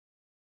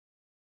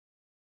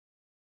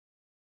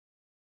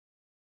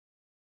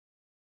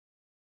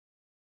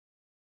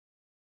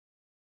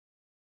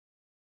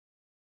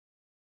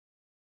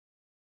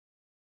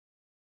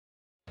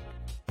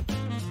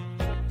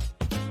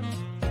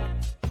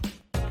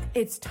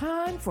It's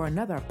time for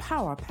another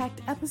power-packed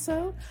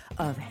episode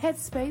of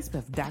Headspace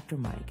with Dr.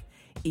 Mike.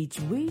 Each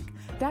week,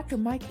 Dr.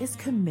 Mike is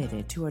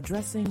committed to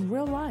addressing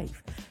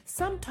real-life,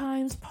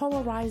 sometimes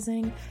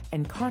polarizing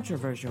and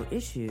controversial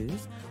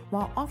issues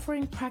while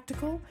offering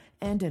practical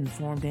and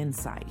informed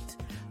insight.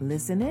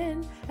 Listen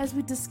in as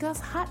we discuss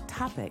hot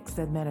topics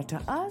that matter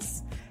to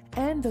us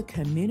and the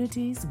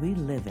communities we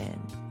live in.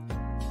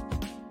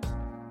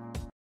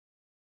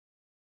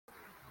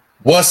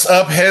 What's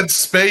up,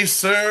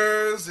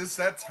 Headspacers? It's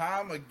that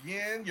time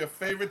again, your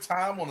favorite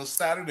time on a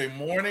Saturday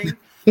morning.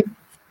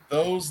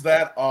 Those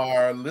that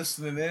are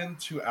listening in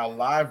to our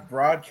live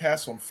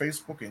broadcast on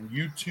Facebook and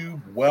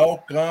YouTube,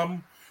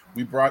 welcome.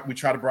 We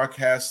try to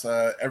broadcast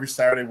every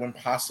Saturday when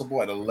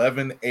possible at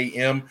 11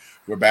 a.m.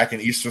 We're back in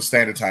Eastern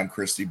Standard Time,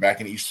 Christy,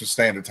 back in Eastern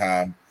Standard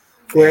Time.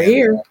 We're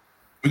here.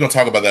 We're going to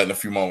talk about that in a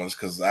few moments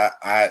because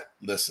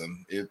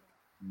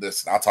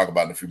Listen, I'll talk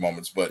about it in a few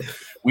moments, but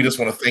we just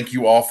want to thank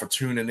you all for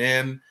tuning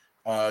in.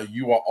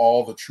 You are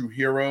all the true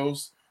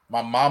heroes.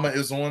 My mama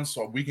is on,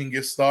 so we can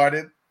get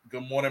started.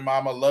 Good morning,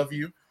 Mama. Love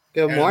you.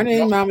 Good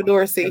morning, Mama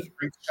Dorsey. A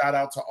great shout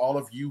out to all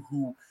of you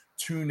who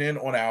tune in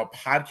on our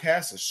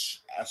podcast.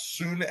 As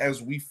soon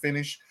as we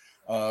finish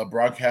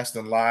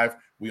broadcasting live,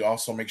 we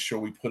also make sure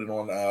we put it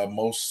on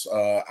most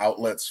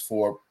outlets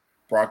for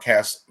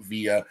broadcast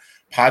via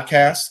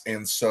podcast.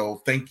 And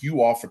so thank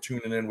you all for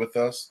tuning in with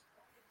us.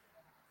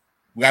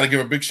 We got to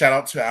give a big shout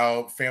out to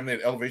our family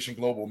at Elevation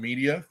Global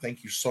Media.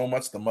 Thank you so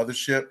much, the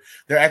mothership.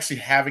 They're actually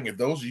having it.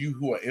 Those of you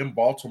who are in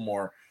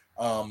Baltimore,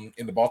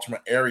 in the Baltimore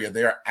area,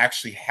 they are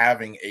actually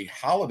having a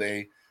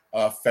holiday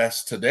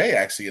fest today,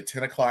 actually at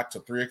 10 o'clock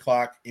to 3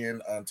 o'clock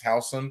in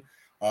Towson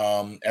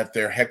at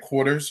their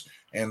headquarters.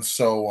 And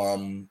so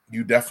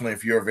you definitely,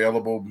 if you're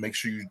available, make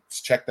sure you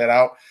check that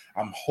out.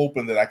 I'm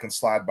hoping that I can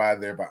slide by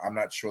there, but I'm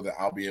not sure that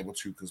I'll be able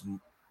to because,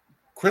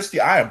 Christy,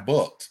 I am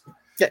booked.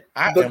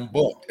 I am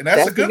booked, and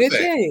that's a good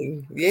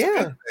thing.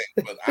 Yeah,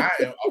 but our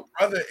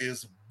brother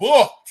is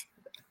booked.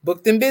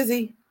 Booked and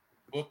busy.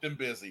 Booked and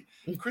busy.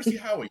 Christy,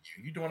 how are you?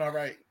 You doing all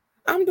right?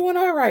 I'm doing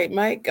all right,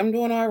 Mike. I'm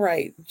doing all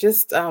right.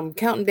 Just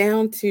counting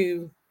down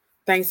to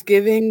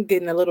Thanksgiving,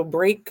 getting a little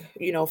break,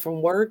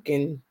 from work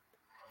and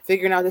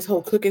figuring out this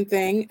whole cooking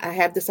thing. I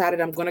have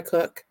decided I'm going to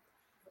cook.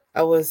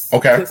 I was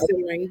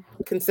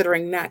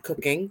considering not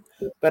cooking,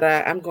 but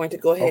I'm going to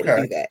go ahead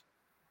and do that.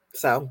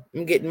 So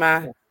I'm getting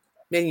my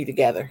menu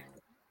together.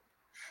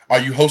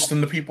 Are you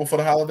hosting the people for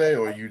the holiday,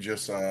 or are you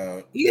just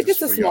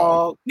just a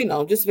small,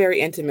 just very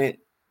intimate,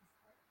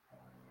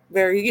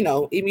 very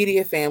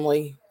immediate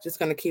family. Just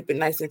gonna keep it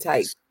nice and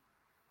tight.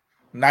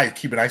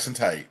 Keep it nice and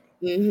tight.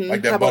 Mm-hmm.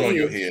 Like that bun on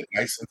your head,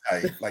 nice and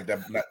tight. Like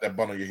that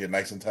bun on your head,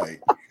 nice and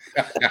tight.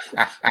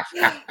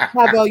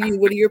 How about you?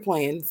 What are your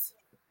plans?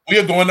 We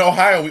are going to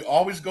Ohio. We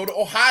always go to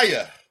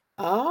Ohio.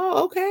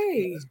 Oh,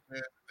 okay.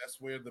 That's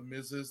where the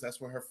Ms. is.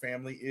 That's where her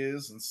family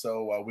is, and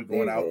so we're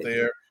going out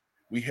there.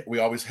 We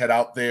always head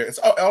out there. It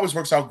always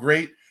works out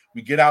great.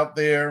 We get out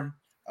there,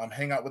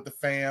 hang out with the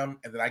fam,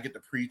 and then I get to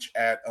preach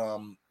at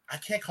I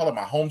can't call it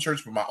my home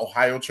church, but my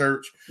Ohio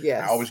church.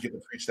 Yes. I always get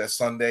to preach that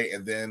Sunday,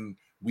 and then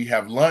we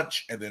have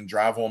lunch, and then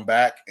drive on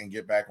back and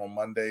get back on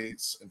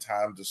Mondays in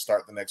time to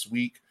start the next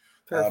week.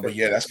 But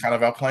yeah, that's kind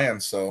of our plan.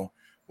 So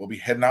we'll be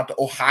heading out to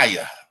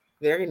Ohio.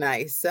 Very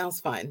nice.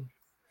 Sounds fun.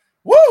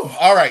 Woo!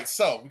 All right,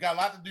 so we got a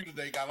lot to do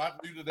today. Got a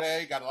lot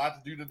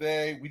to do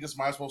today. We just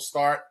might as well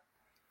start.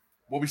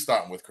 What are we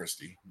starting with,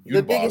 Christy?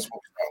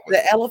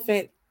 The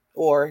elephant,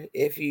 or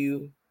if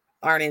you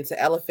aren't into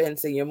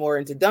elephants and you're more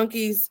into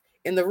donkeys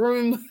in the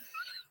room.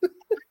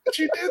 What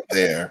you did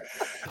there?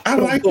 I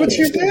like what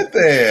you did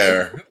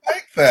there. I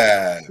like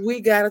that. We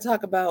got to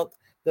talk about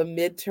the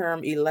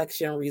midterm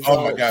election results.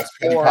 Oh my gosh,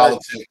 petty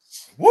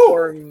politics. Woo!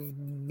 Or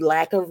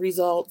lack of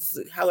results,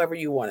 however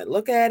you want to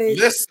look at it.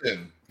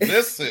 Listen.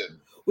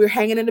 We're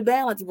hanging in the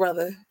balance,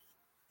 brother.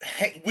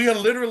 We are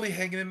literally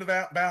hanging in the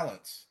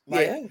balance.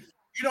 Like,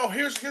 yeah.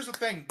 Here's the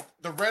thing.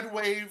 The red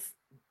wave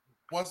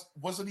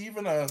wasn't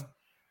even a.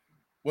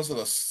 Was it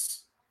a?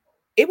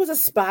 It was a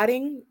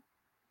spotting.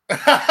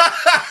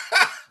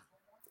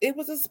 It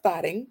was a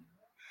spotting.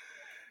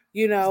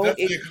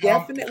 It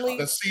definitely.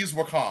 The seas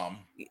were calm.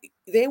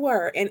 They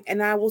were,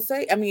 and I will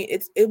say,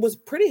 it was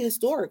pretty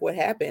historic what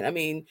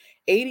happened.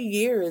 80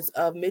 years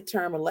of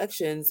midterm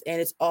elections, and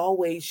it's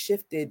always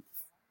shifted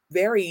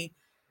very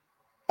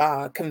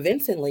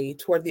convincingly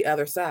toward the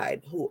other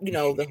side.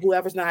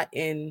 Whoever's not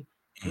the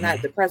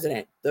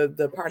president,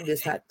 the party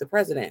that's not the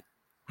president,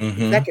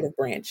 executive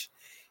branch,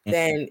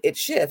 then it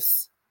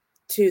shifts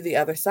to the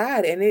other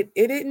side, and it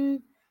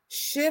didn't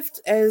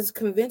shift as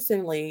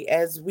convincingly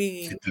as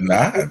we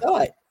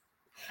thought.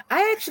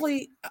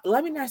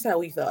 Let me not say how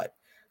we thought.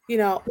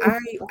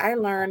 I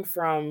learned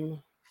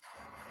from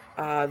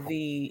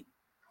the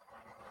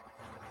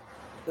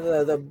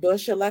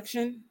Bush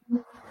election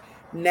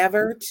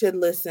never to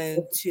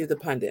listen to the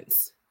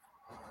pundits.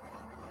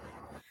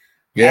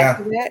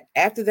 Yeah.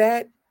 After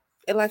that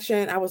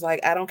election, I was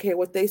like, I don't care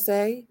what they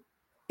say.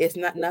 It's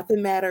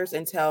nothing matters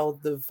until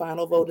the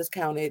final vote is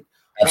counted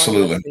on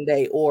Absolutely. election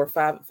day, or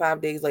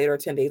 5 days later, or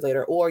 10 days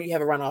later, or you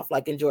have a runoff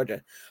like in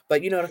Georgia.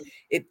 But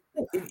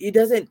it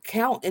doesn't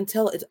count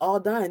until it's all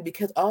done,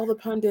 because all the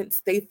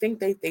pundits, they think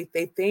they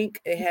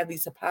have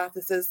these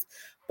hypotheses,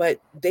 but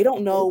they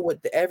don't know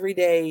what the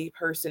everyday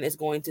person is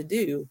going to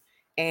do.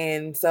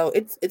 And so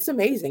it's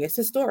amazing. It's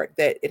historic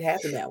that it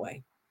happened that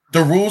way.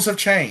 The rules have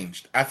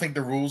changed. I think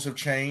the rules have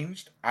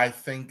changed. I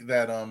think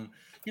that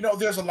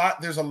there's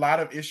a lot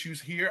of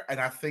issues here, and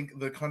I think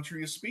the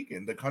country is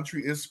speaking. The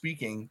country is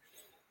speaking.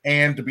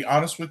 And to be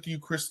honest with you,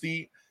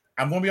 Christy,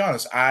 I'm gonna be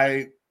honest.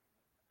 I'm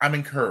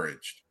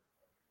encouraged.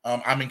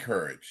 I'm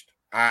encouraged.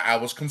 I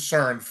was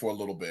concerned for a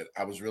little bit.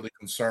 I was really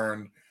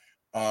concerned.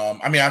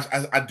 I mean,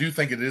 I do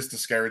think it is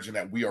discouraging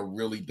that we are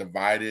really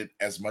divided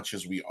as much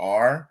as we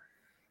are.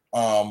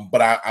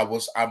 But I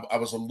was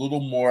a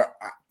little more.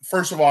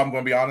 First of all, I'm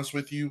going to be honest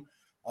with you,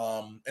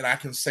 and I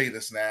can say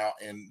this now,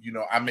 and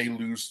I may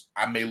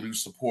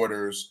lose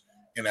supporters,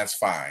 and that's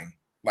fine.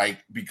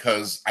 Like,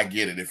 because I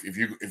get it. If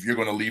you're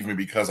going to leave me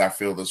because I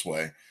feel this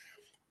way,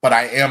 but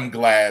I am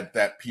glad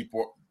that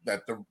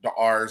the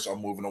R's are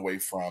moving away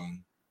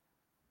from.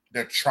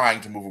 They're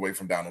trying to move away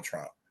from Donald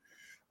Trump.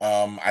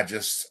 I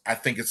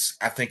think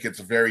it's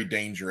very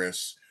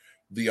dangerous,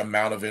 the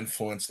amount of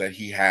influence that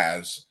he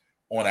has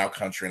on our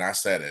country. And I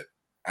said it.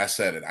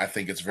 I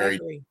think it's very.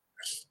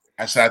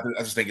 I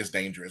just think it's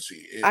dangerous.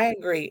 I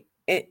agree.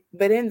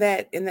 But in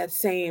that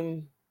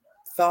same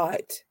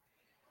thought,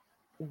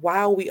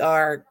 while we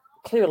are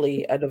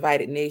clearly a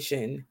divided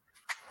nation,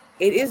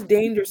 it is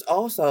dangerous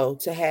also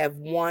to have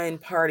one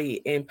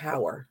party in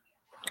power.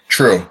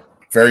 True.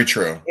 Very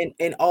true.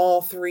 In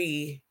all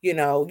three, you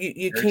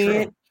Very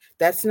can't. True.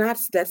 That's not.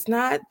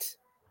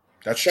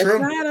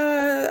 True.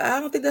 I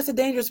don't think that's a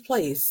dangerous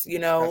place,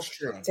 That's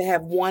true. to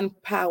have one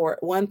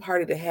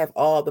party to have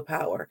all the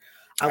power.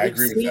 I We've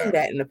agree with seen that.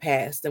 that in the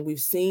past, and we've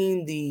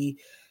seen the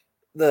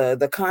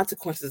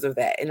consequences of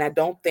that. And I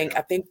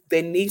think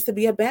there needs to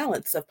be a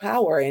balance of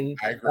power, and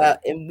I agree.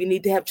 And we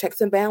need to have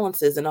checks and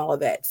balances and all of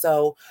that.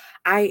 So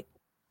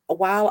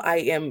while I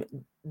am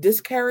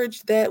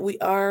discouraged that we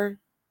are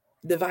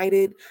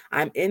divided,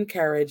 I'm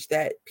encouraged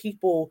that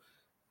people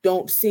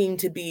don't seem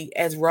to be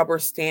as rubber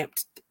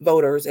stamped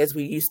voters as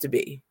we used to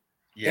be.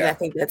 Yeah. And I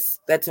think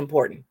that's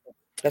important.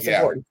 That's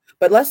important.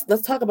 But let's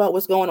talk about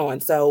what's going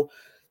on. So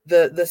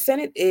the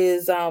Senate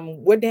is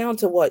we're down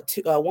to what,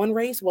 one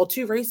race? Well,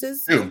 two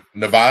races.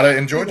 Nevada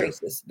and Georgia.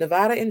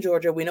 Nevada and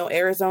Georgia. We know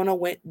Arizona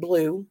went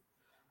blue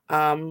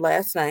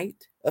last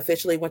night,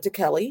 officially went to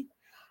Kelly.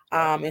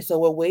 And so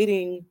we're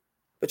waiting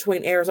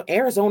between Arizona.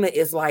 Arizona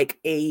is like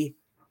a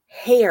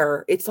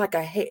hair. It's like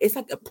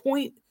a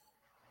point.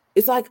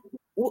 It's like,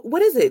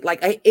 what is it?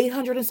 Like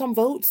 800 and some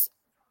votes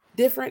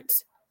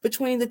difference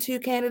between the two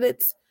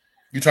candidates.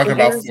 You're talking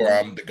about for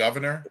the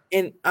governor?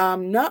 And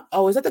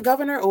no, is that the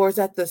governor or is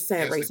that the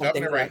Senate race? The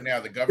governor right now.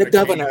 The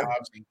governor. Kay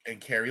Hobbs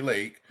and Carrie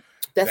Lake.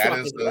 And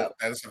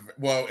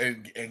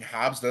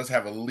Hobbs does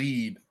have a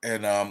lead,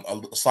 and a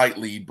slight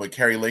lead, but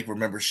Carrie Lake,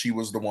 remember, she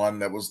was the one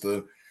that was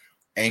the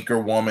anchor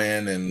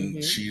woman,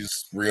 and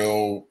she's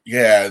real,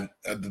 the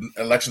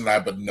election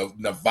night. But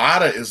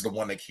Nevada is the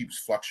one that keeps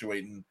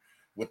fluctuating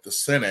with the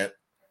Senate.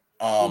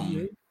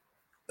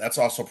 That's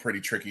also pretty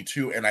tricky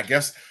too. And I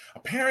guess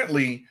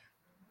apparently,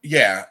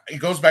 it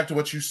goes back to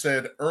what you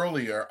said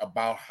earlier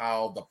about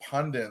how the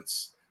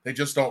pundits, they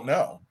just don't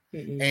know.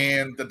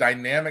 And the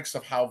dynamics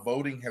of how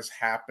voting has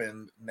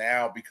happened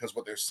now, because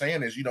what they're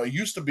saying is, it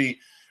used to be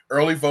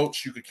early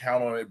votes, you could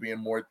count on it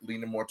being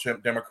leaning more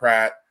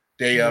Democrat.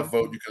 Day of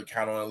vote, you could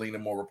count on it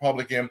leaning more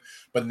Republican.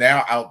 But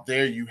now out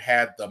there, you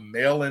had the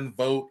mail-in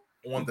vote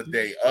on the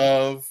day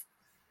of.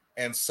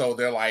 And so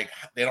they're like,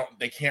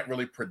 they can't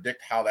really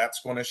predict how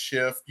that's going to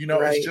shift.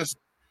 It's just,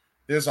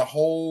 there's a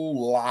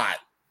whole lot.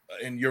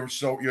 And you're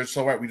so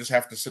right. We just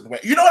have to sit and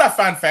wait. You know what I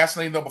find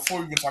fascinating, though, before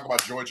we even talk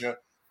about Georgia,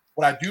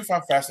 what I do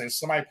find fascinating,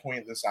 somebody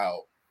pointed this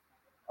out.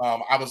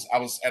 I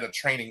was at a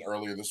training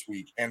earlier this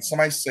week, and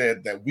somebody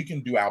said that we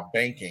can do our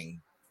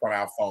banking from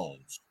our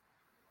phones.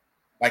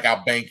 Like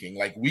our banking,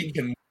 like we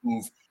can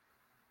move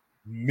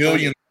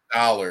millions of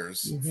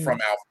dollars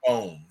from our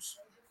phones.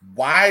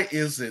 Why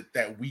is it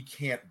that we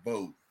can't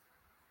vote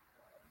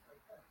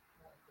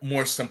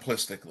more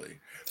simplistically?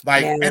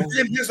 And then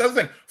here's the other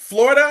thing.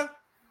 Florida,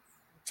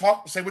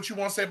 say what you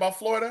want to say about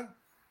Florida.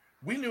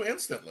 We knew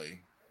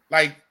instantly.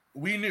 Like,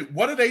 we knew.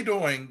 What are they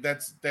doing?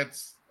 That's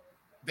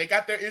they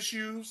got their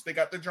issues, they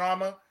got their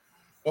drama.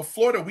 But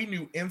Florida, we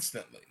knew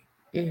instantly.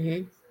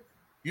 You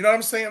know what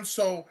I'm saying?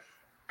 So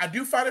I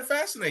do find it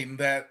fascinating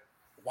that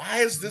why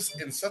is this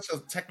in such a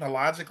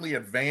technologically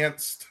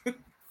advanced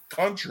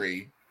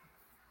country?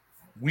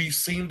 We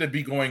seem to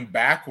be going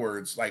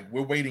backwards. Like,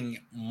 we're waiting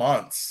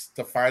months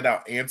to find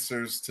out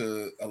answers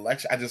to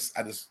election. I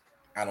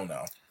don't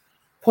know.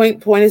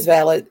 Point is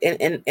valid.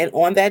 And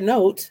on that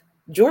note,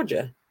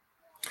 Georgia,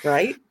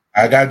 right?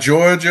 I got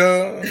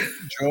Georgia.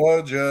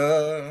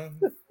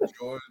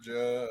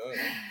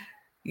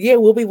 Yeah,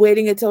 we'll be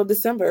waiting until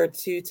December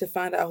to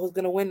find out who's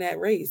going to win that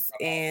race.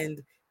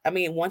 And I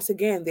mean, once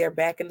again, they're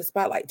back in the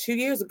spotlight. 2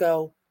 years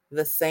ago,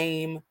 the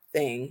same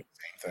thing.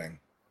 Same thing.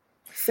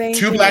 Same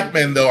Two thing. black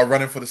men though are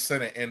running for the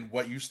Senate in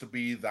what used to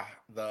be the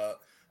hub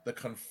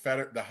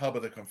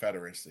of the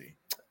Confederacy.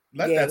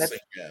 Let that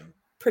sink in.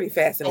 Pretty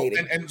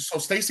fascinating. So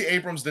Stacey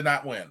Abrams did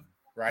not win,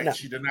 right? No,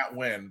 she did not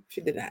win.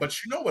 She did not.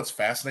 But you know what's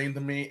fascinating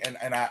to me, and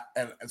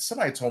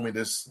somebody told me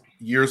this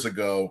years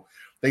ago.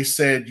 They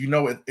said,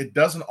 it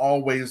doesn't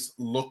always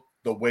look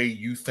the way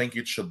you think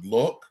it should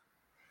look,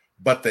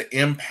 but the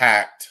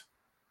impact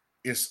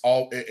is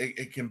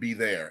it can be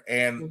there.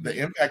 And the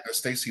impact of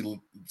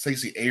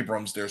Stacey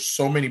Abrams, there's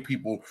so many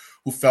people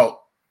who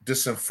felt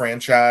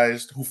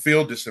disenfranchised, who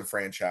feel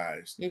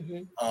disenfranchised.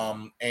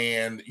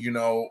 And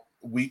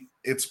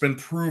it's been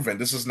proven.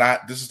 This is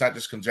not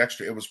just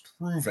conjecture. It was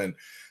proven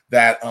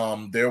that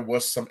there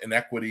was some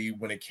inequity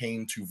when it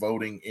came to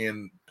voting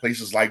in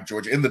places like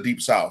Georgia, in the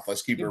Deep South.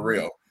 Let's keep it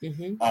real.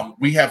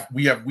 We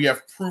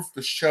have proof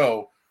to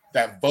show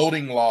that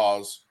voting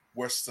laws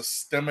were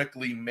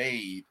systemically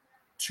made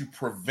to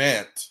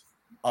prevent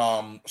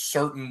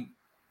certain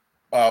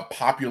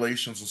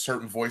populations and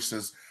certain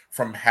voices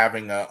from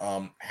having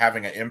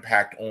an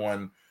impact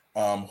on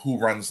who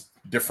runs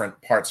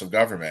different parts of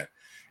government.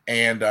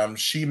 And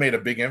she made a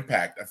big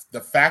impact.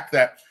 The fact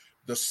that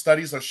the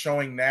studies are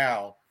showing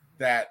now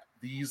that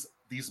these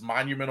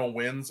monumental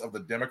wins of the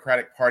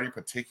Democratic Party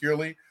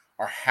particularly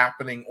are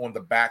happening on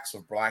the backs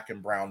of Black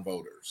and brown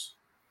voters.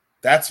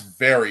 That's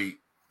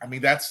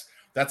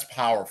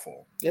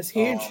powerful. That's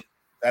huge.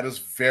 That is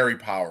very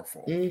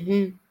powerful.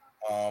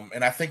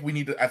 And I think we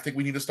need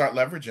to start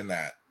leveraging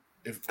that.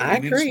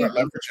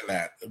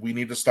 We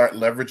need to start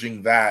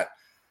leveraging that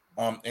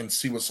and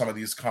see what some of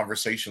these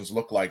conversations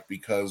look like,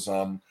 because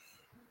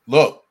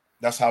look,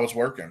 that's how it's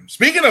working.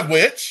 Speaking of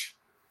which,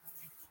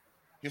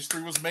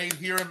 history was made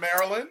here in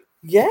Maryland.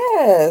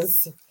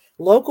 Yes.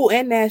 Local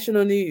and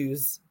national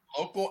news.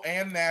 Local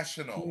and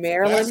national.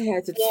 Maryland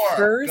has its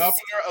first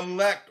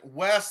governor-elect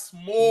Wes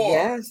Moore.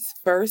 Yes,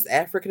 first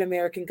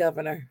African-American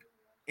governor.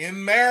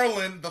 In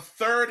Maryland, the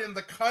third in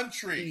the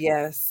country.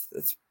 Yes.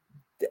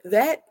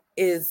 That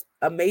is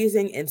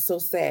amazing and so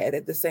sad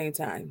at the same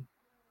time.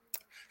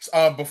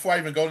 Before I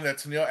even go to that,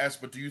 Tennille asked,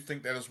 but do you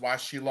think that is why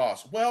she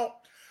lost? Well,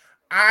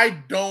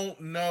 I don't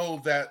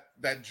know that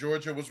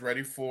Georgia was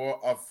ready for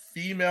a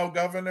female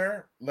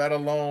governor, let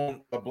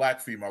alone a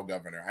Black female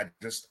governor.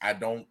 I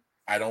don't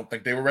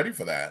think they were ready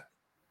for that.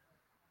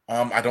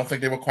 I don't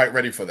think they were quite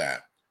ready for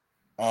that,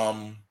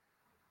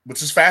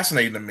 which is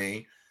fascinating to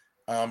me.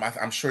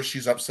 I'm sure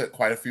she's upset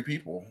quite a few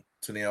people,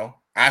 Tennille.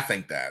 I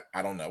think that.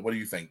 I don't know. What do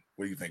you think?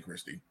 What do you think,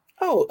 Christy?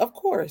 Oh, of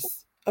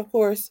course.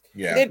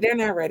 Yeah, they're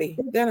not ready.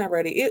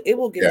 It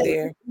will get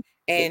there,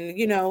 and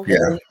you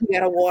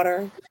gotta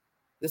water,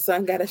 the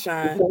sun gotta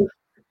shine.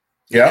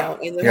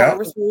 And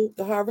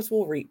the harvest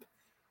will reap.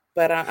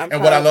 But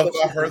and what I love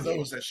about her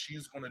though is that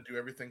she's going to do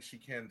everything she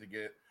can to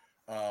get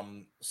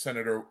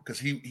Senator, because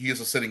he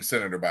is a sitting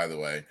senator, by the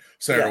way,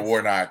 Senator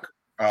Warnock,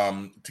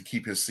 to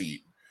keep his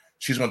seat.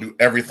 She's going to do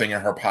everything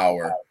in her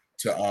power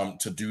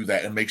to do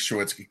that and make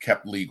sure it's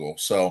kept legal.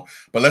 So,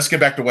 but let's get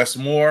back to Wes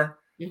Moore.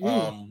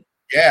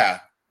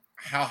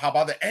 How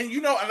about that? And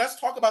and let's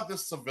talk about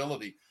this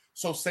civility.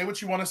 So say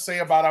what you want to say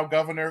about our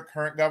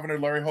current governor,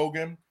 Larry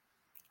Hogan.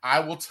 I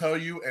will tell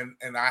you,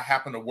 and I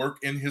happen to work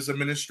in his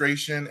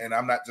administration, and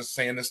I'm not just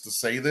saying this to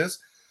say this.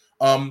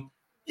 I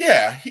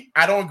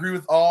don't agree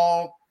with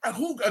all.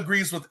 Who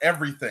agrees with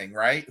everything,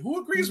 right?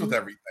 Who agrees with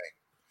everything?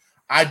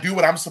 I do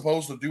what I'm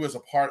supposed to do as a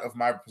part of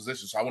my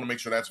position, so I want to make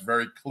sure that's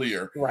very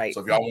clear. Right.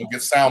 So if y'all want to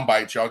get sound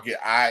bites, y'all get.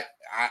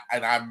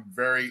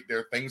 There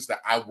are things that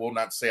I will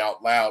not say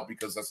out loud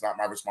because that's not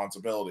my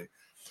responsibility.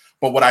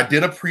 But what I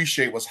did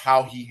appreciate was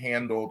how he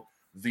handled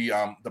the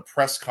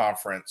press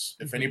conference.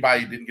 If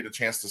anybody didn't get a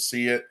chance to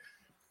see it,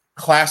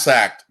 class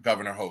act,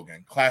 Governor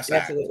Hogan, class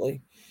act.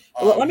 Absolutely.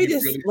 Let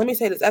me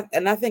say this,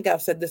 and I think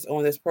I've said this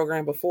on this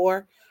program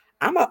before.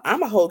 I'm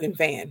a Hogan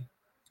fan.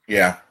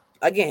 Yeah.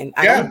 Again,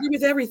 I don't agree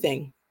with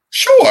everything.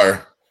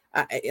 Sure.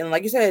 And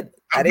like you said,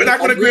 I'm not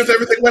going to agree with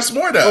everything Wes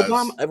Moore does.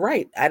 Obama,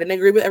 right? I didn't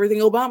agree with everything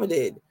Obama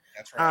did.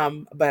 That's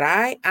right. But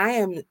I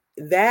am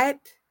that.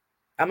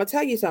 I'm gonna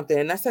tell you something,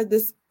 and I said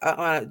this.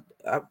 I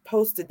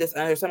posted this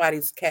under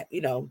somebody's cat.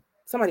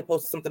 Somebody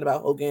posted something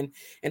about Hogan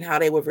and how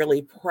they were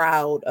really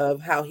proud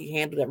of how he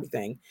handled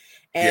everything.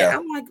 And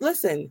I'm like,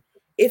 listen,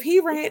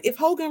 if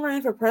Hogan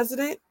ran for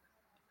president,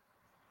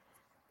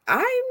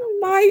 I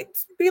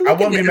might be looking. I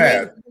won't be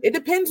mad. It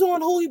depends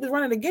on who he was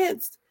running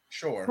against.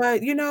 Sure.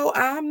 But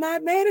I'm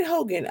not mad at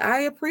Hogan.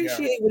 I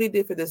appreciate what he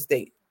did for this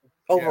state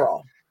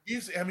overall.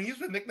 He's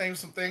been nicknamed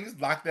some things.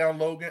 Lockdown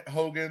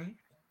Hogan.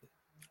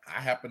 I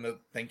happen to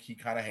think he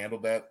kind of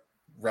handled that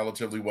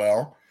relatively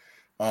well.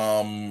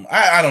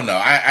 I don't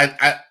know.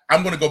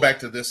 I'm going to go back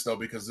to this though,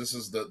 because this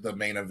is the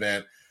main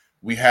event.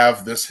 We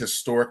have this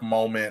historic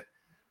moment.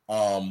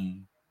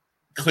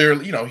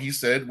 Clearly, he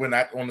said we're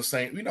not on the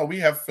same. We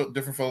have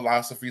different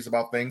philosophies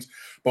about things,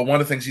 but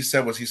one of the things he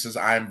said was, he says,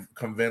 I'm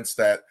convinced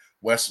that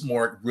Wes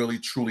Moore really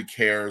truly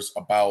cares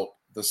about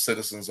the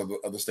citizens of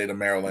the state of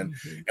Maryland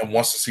and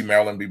wants to see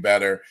Maryland be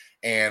better.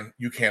 And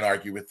you can't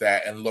argue with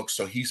that. And look,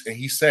 so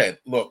he said,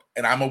 look,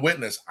 and I'm a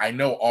witness. I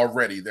know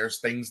already there's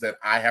things that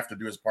I have to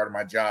do as part of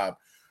my job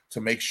to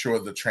make sure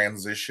the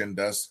transition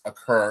does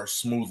occur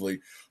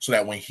smoothly so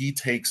that when he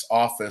takes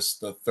office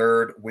the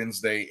third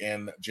Wednesday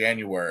in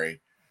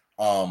January,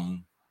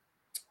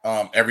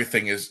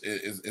 everything is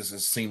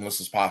as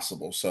seamless as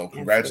possible. So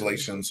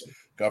congratulations,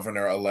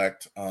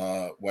 Governor-elect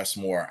Wes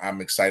Moore. I'm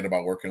excited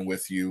about working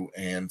with you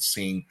and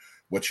seeing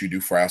what you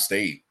do for our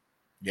state.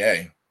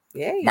 Yay.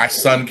 My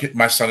son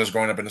is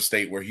growing up in a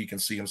state where he can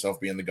see himself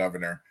being the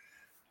governor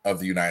of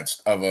the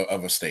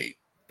of a state.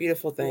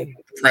 Beautiful thing.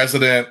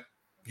 President.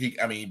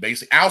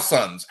 Basically our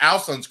sons,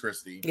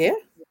 Christy. Yeah.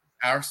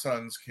 Our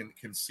sons can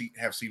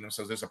have seen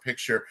themselves. There's a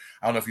picture.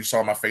 I don't know if you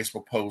saw my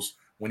Facebook post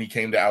when he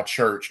came to our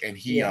church and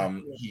he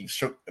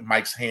shook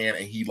Mike's hand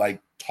and he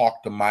like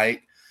talked to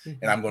Mike.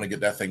 And I'm going to get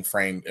that thing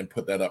framed and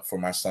put that up for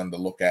my son to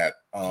look at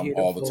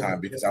all the time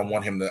because I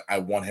want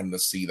him to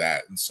see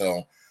that. And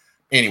so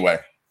anyway,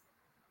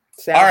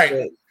 all right,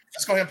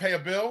 let's go ahead and pay a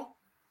bill.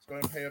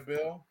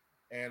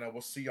 And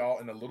we'll see y'all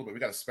in a little bit. We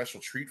got a special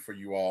treat for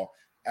you all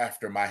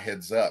after my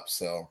heads up.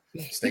 So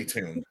stay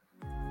tuned.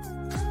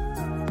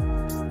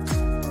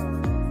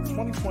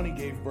 2020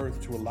 gave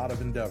birth to a lot of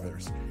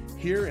endeavors.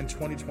 Here in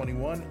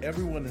 2021,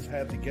 everyone has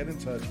had to get in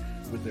touch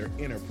with their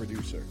inner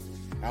producer.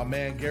 Our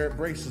man Garrett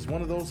Brace is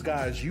one of those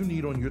guys you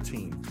need on your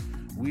team.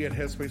 We at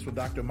Headspace with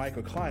Dr. Mike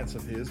are clients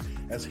of his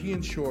as he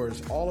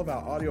ensures all of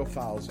our audio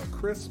files are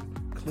crisp,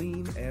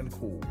 clean, and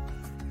cool.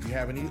 If you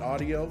have any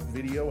audio,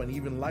 video, and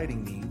even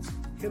lighting needs,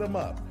 hit him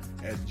up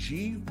at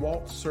G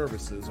Walt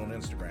Services on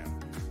Instagram.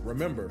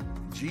 Remember,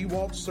 G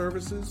Walt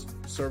Services,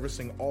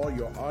 servicing all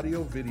your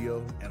audio,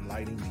 video, and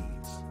lighting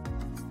needs.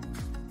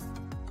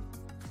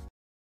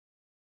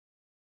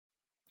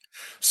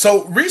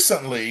 So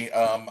recently,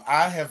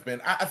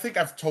 I think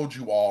I've told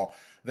you all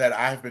that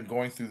I've been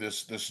going through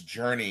this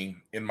journey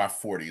in my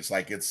 40s.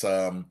 Like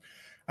I'm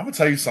gonna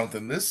tell you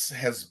something. This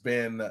has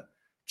been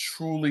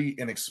truly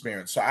an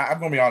experience. So I'm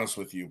gonna be honest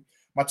with you.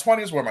 My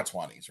 20s were my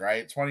 20s,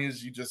 right?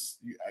 20s,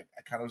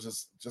 I kind of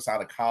just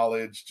out of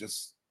college,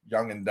 just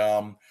young and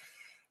dumb.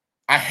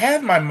 I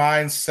had my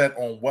mind set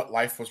on what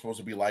life was supposed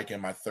to be like in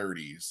my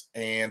 30s.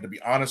 And to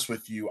be honest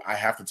with you, I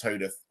have to tell you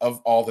that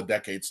of all the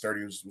decades,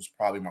 30s was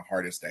probably my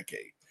hardest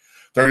decade.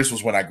 30s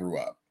was when I grew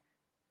up.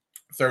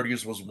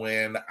 30s was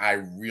when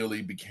I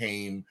really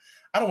became,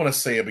 I don't want to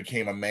say I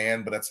became a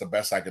man, but that's the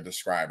best I could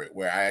describe it,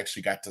 where I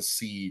actually got to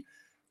see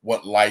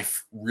what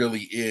life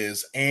really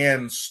is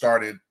and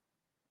started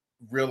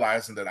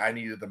realizing that I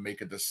needed to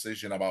make a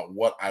decision about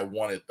what I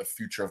wanted the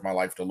future of my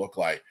life to look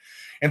like.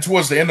 And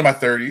towards the end of my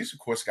 30s, of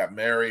course, got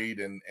married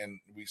and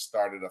we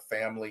started a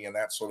family and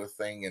that sort of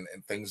thing.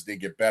 And things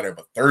did get better,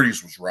 but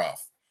 30s was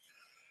rough.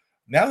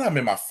 Now that I'm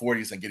in my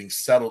 40s and getting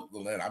settled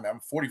in, I'm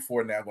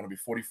 44 now, going to be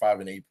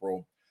 45 in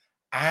April.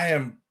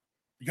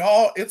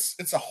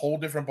 It's a whole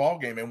different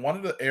ballgame. And one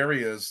of the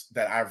areas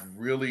that I've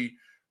really,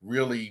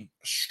 really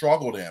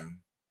struggled in,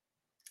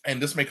 and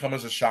this may come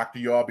as a shock to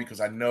y'all because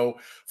I know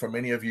for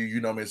many of you,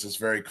 you know me as this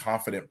very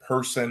confident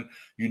person.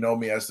 You know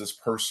me as this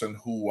person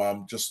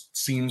who just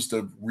seems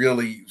to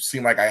really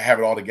seem like I have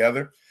it all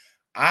together.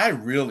 I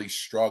really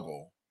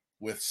struggle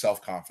with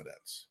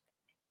self-confidence.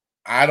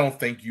 And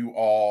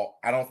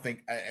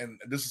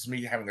this is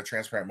me having a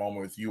transparent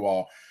moment with you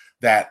all,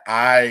 that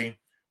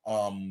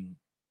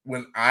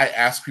when I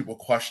ask people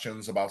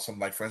questions about something,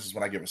 like for instance,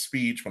 when I give a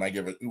speech,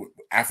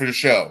 after the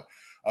show,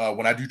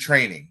 when I do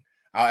training,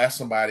 I'll ask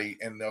somebody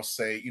and they'll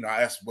say,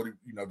 I ask,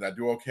 did I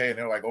do okay? And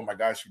they're like, oh my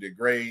gosh, you did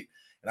great.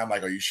 And I'm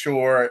like, are you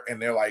sure?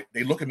 And they're like,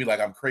 they look at me like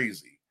I'm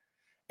crazy.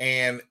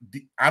 And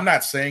I'm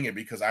not saying it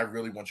because I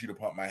really want you to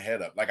pump my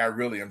head up. Like I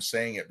really am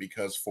saying it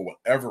because for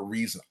whatever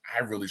reason, I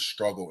really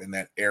struggle in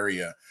that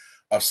area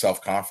of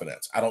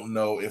self-confidence. I don't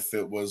know if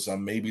it was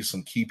maybe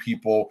some key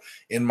people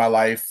in my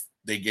life.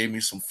 They gave me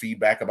some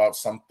feedback about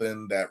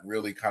something that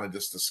really kind of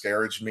just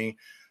discouraged me.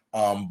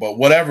 But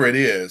whatever it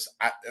is,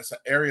 it's an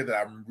area that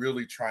I'm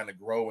really trying to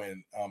grow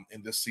in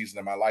this season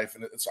of my life.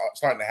 And it's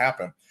starting to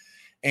happen.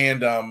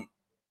 And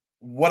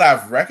what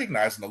I've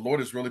recognized, and the Lord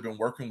has really been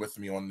working with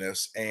me on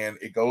this, and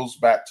it goes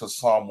back to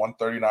Psalm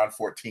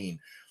 139:14.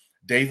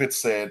 David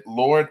said,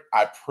 Lord,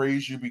 I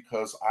praise you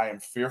because I am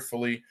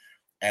fearfully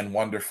and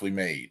wonderfully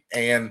made.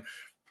 And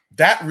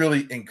that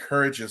really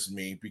encourages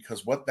me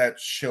because what that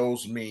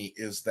shows me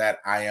is that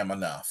I am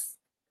enough.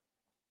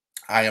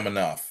 I am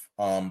enough.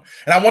 And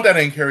I want that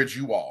to encourage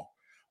you all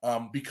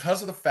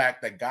because of the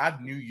fact that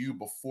God knew you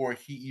before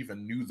he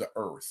even knew the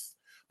earth,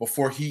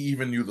 before he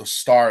even knew the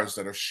stars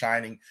that are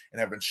shining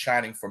and have been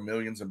shining for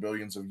millions and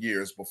billions of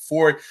years,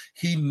 before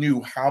he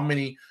knew how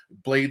many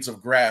blades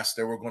of grass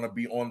there were going to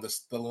be on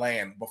the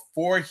land,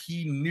 before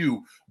he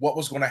knew what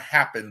was going to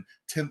happen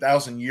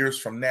 10,000 years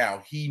from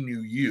now, he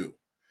knew you.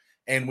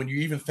 And when you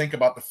even think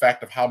about the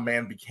fact of how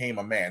man became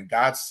a man,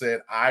 God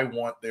said, I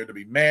want there to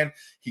be man.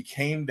 He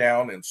came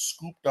down and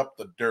scooped up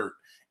the dirt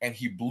and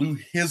he blew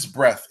his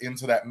breath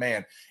into that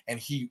man and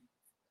he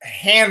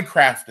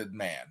handcrafted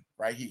man,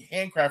 right? He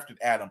handcrafted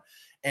Adam.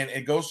 And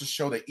it goes to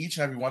show that each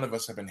and every one of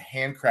us have been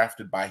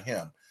handcrafted by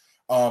him.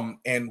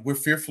 And we're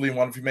fearfully and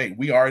wonderfully made.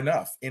 We are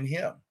enough in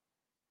him.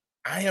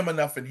 I am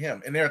enough in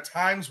him. And there are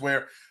times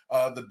where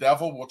the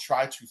devil will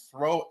try to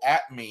throw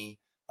at me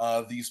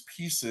these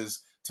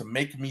pieces to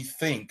make me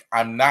think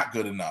I'm not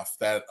good enough,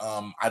 that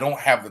I don't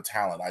have the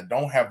talent, I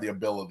don't have the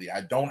ability,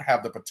 I don't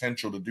have the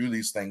potential to do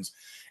these things.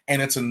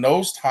 And it's in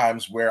those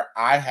times where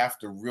I have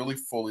to really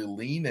fully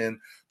lean in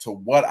to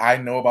what I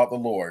know about the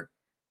Lord.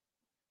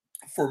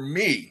 For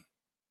me,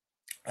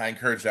 I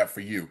encourage that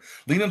for you.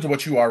 Lean into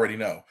what you already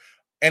know.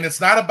 And it's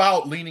not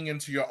about leaning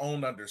into your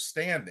own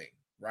understanding,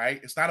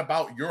 right? It's not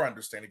about your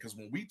understanding, because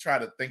when we try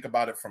to think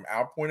about it from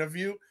our point of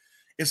view,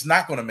 it's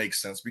not going to make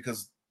sense,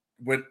 because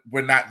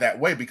we're not that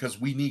way, because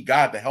we need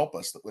God to help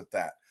us with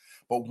that.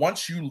 But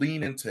once you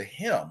lean into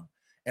him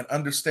and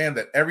understand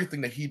that everything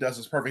that he does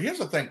is perfect. Here's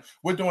the thing.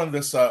 We're doing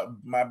this.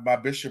 My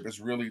bishop is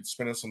really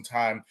spending some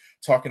time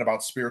talking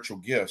about spiritual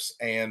gifts.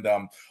 And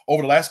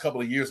over the last couple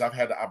of years, I've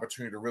had the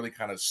opportunity to really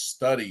kind of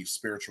study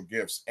spiritual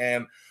gifts.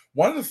 And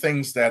one of the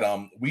things that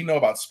we know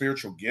about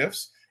spiritual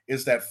gifts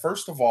is that,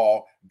 first of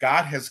all,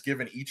 God has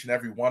given each and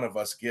every one of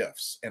us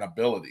gifts and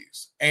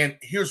abilities. And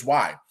here's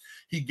why.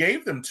 He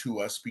gave them to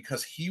us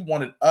because he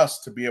wanted us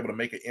to be able to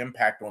make an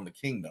impact on the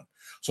kingdom.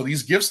 So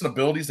these gifts and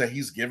abilities that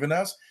he's given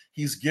us,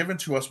 he's given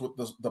to us with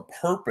the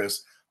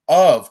purpose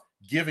of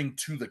giving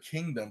to the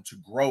kingdom to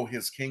grow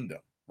his kingdom,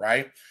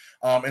 right?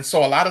 And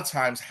so a lot of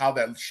times how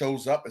that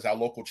shows up is our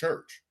local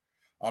church.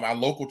 Our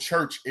local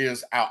church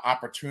is our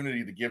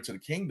opportunity to give to the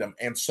kingdom.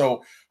 And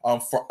so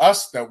for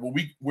us, that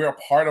we're a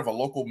part of a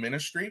local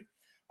ministry,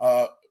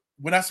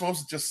 we're not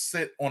supposed to just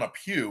sit on a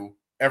pew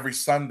every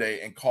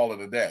Sunday and call it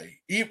a day.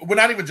 We're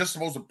not even just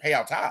supposed to pay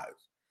our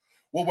tithes.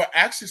 What we're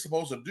actually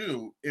supposed to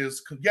do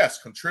is,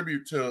 yes,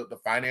 contribute to the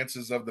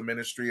finances of the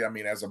ministry, I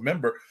mean, as a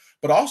member,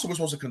 but also we're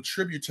supposed to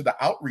contribute to the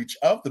outreach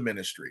of the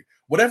ministry.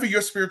 Whatever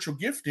your spiritual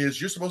gift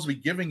is, you're supposed to be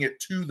giving it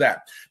to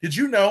that. Did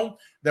you know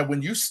that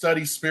when you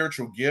study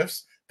spiritual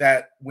gifts,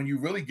 that when you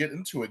really get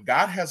into it,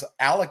 God has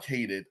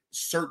allocated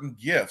certain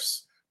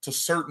gifts to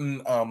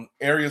certain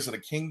areas of the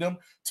kingdom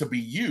to be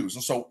used.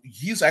 And so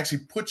he's actually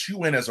put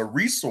you in as a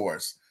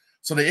resource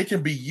so that it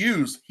can be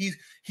used.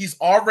 He's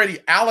already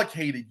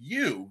allocated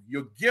you,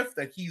 your gift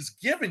that he's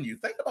given you.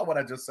 Think about what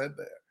I just said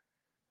there.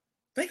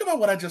 Think about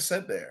what I just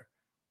said there.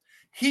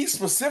 He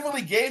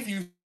specifically gave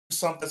you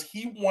something because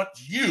he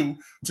wants you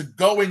to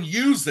go and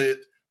use it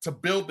to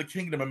build the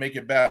kingdom and make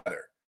it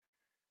better.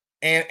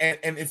 And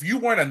if you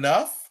weren't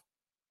enough,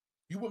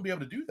 you wouldn't be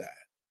able to do that.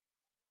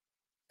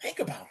 Think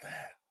about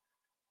that.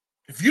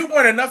 If you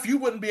weren't enough, you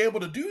wouldn't be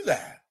able to do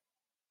that.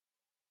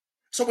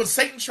 So when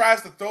Satan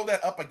tries to throw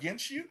that up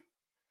against you,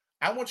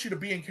 I want you to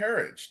be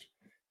encouraged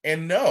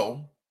and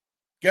know,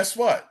 guess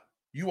what?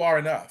 You are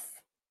enough.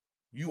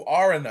 You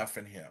are enough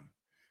in him.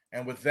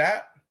 And with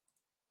that,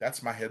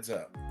 that's my heads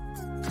up.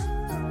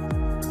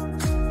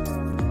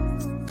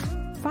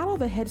 Follow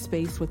the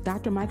Headspace with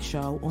Dr. Mike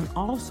show on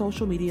all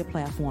social media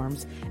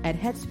platforms at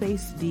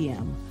Headspace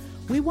DM.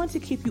 We want to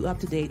keep you up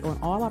to date on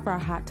all of our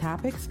hot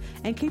topics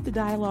and keep the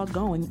dialogue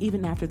going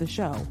even after the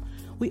show.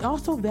 We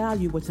also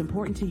value what's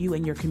important to you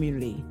and your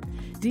community.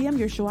 DM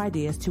your show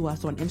ideas to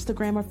us on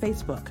Instagram or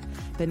Facebook.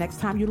 The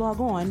next time you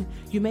log on,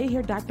 you may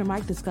hear Dr.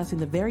 Mike discussing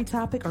the very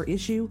topic or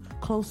issue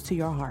close to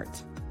your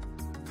heart.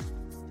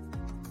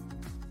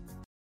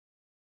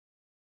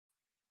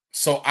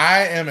 So I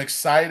am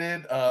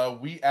excited.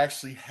 We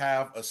actually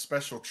have a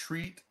special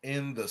treat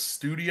in the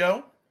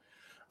studio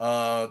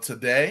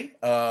today.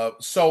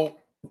 So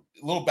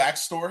a little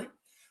backstory,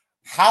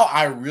 how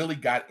I really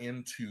got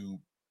into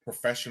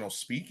professional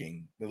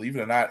speaking, believe it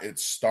or not, it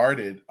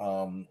started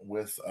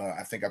with,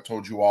 I think I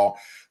told you all,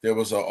 there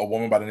was a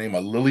woman by the name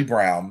of Lily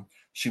Brown.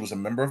 She was a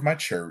member of my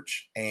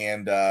church.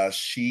 And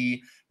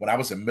she, when I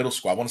was in middle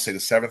school, I want to say the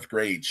 7th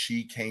grade,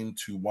 she came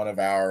to one of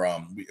our,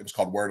 it was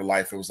called Word of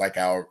Life. It was like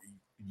our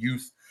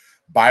youth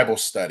Bible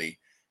study.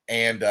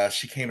 And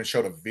she came and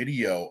showed a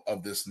video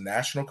of this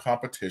national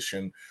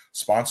competition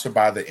sponsored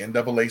by the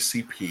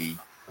NAACP.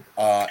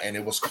 And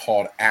it was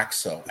called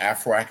ACTSO,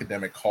 Afro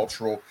Academic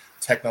Cultural,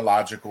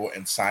 Technological,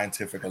 and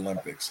Scientific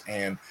Olympics.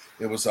 And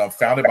it was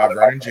founded by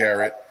Vernon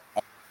Jarrett.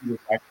 He was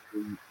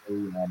actually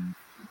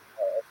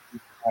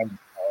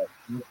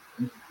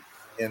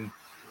in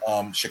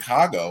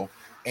Chicago.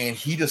 And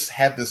he just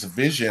had this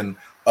vision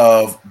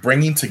of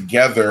bringing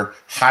together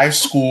high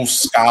school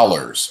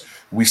scholars.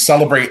 We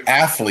celebrate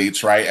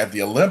athletes, right, at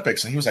the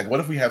Olympics. And he was like, what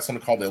if we had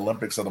something called the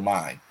Olympics of the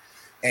Mind?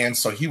 And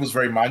so he was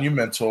very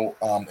monumental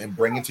in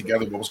bringing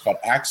together what was called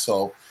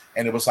ACTSO.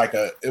 And it was like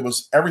it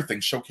was everything,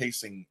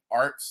 showcasing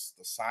arts,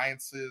 the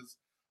sciences.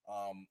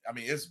 I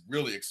mean, it's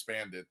really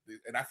expanded.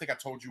 And I think I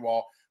told you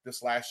all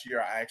this last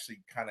year, I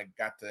actually kind of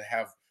got to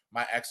have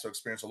my ACTSO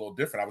experience a little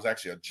different. I was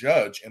actually a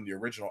judge in the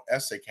original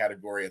essay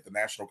category at the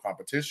national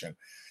competition.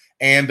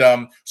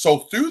 And so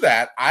through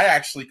that, I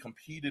actually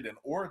competed in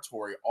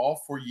oratory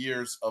all 4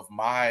 years of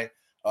my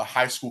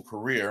high school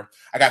career.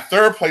 I got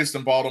 3rd place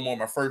in Baltimore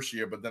my first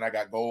year, but then I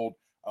got gold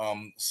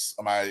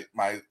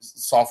my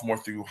sophomore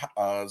through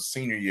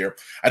senior year.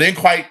 I didn't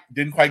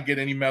quite get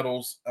any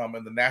medals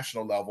in the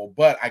national level,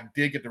 but I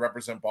did get to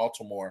represent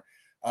Baltimore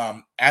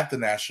at the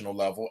national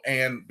level,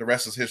 and the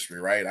rest is history,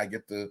 right?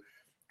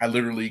 I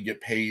literally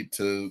get paid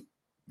to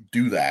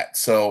do that.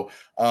 So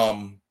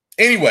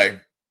anyway,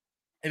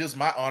 it is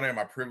my honor and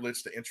my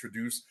privilege to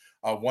introduce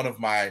one of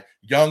my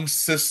young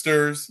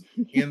sisters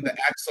in the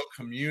AXO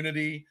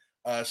community.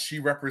 She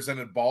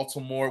represented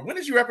Baltimore. When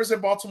did you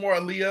represent Baltimore,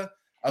 Aliyah?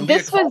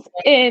 This was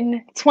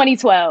in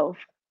 2012.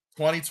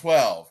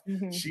 2012.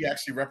 Mm-hmm. She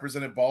actually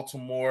represented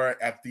Baltimore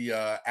at the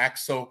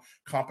AXO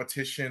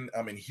competition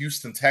in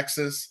Houston,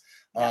 Texas.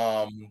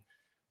 Yeah.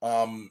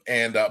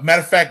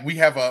 Matter of fact, we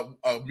have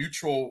a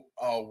mutual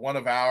one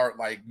of our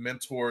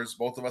mentors,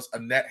 both of us,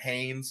 Annette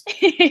Haynes.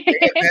 Hey,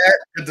 Annette,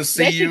 good to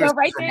see you.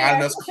 Right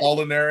reminding us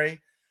culinary.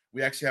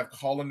 We actually have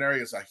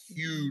culinary as a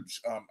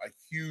huge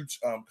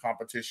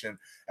competition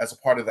as a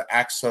part of the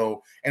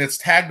AXO, and it's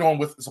tagged on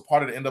with as a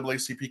part of the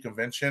NAACP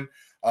convention.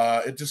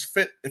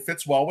 It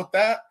fits well with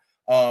that.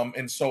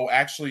 And so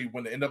actually,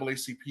 when the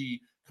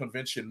NAACP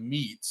convention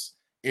meets,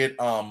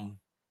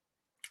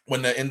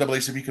 when the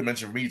NAACP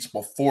convention meets,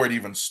 before it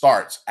even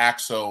starts,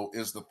 AXO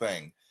is the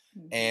thing.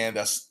 Mm-hmm. And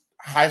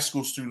high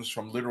school students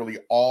from literally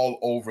all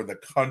over the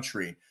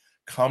country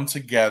come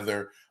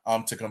together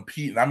to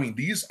compete. And I mean,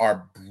 these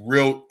are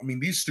brilliant. I mean,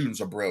 these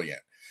students are brilliant.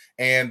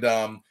 And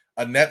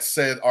Annette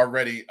said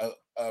already,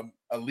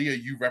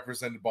 Aliyah, you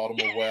represented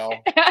Baltimore well.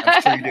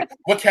 I'm sure you did.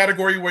 What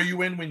category were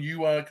you in when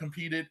you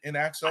competed in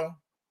AXO?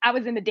 I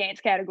was in the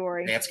dance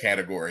category. Dance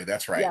category,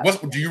 that's right. Yeah.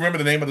 Do you remember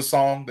the name of the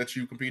song that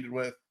you competed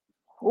with?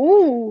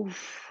 Ooh,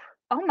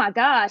 oh my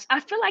gosh.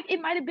 I feel like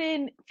it might have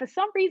been, for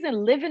some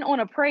reason, Living on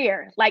a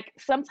Prayer, like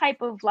some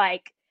type of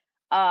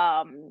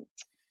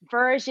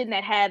version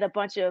that had a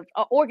bunch of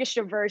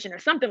orchestra version or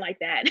something like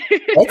that.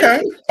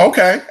 Okay.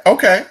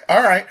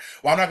 All right.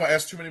 Well, I'm not going to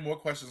ask too many more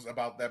questions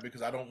about that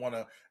because I don't want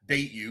to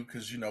date you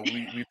because, we don't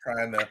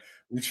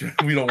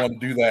want to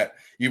do that.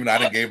 Even I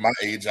didn't gave my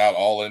age out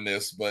all in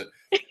this, but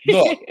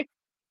look,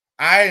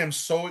 I am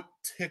so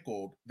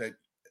tickled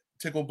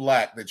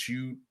black that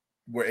you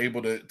were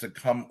able to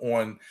come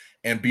on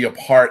and be a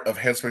part of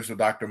Headspace with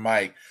Dr.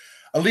 Mike.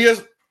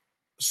 Aliyah,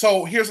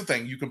 so here's the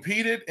thing. You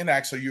competed in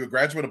AXO. You're a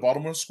graduate of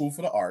Baltimore School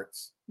for the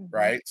Arts, mm-hmm.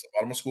 right? So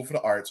Baltimore School for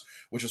the Arts,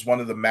 which is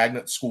one of the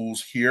magnet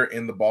schools here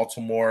in the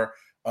Baltimore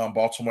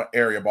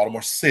area,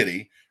 Baltimore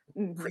City.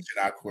 Mm-hmm. Chris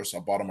and I, of course,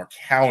 are Baltimore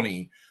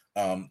County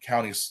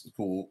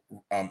school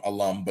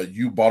alum, but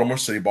you, Baltimore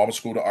City, Baltimore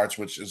School of the Arts,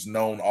 which is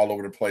known all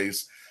over the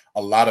place.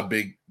 A lot of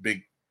big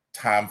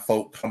time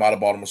folk come out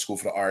of Baltimore School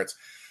for the Arts.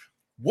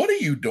 What are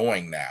you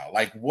doing now?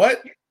 Like,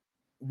 what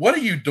are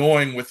you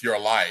doing with your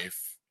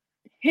life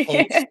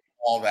post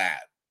all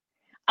that?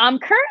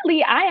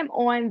 Currently, I am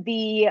on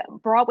the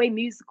Broadway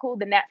musical,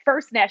 the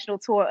first national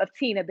tour of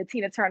Tina, the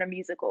Tina Turner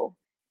musical.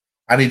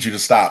 I need you to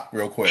stop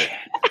real quick.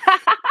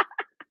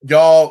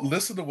 Y'all,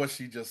 listen to what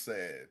she just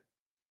said.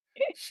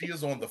 She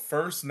is on the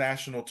first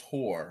national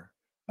tour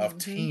of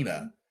mm-hmm.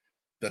 Tina,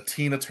 the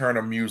Tina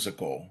Turner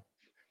musical.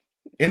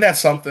 Isn't that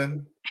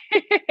something?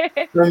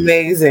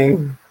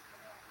 Amazing.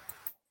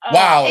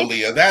 Wow,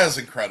 Aliyah, that is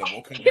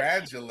incredible.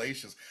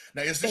 Congratulations.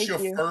 Now, is this your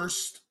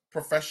first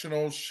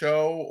professional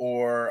show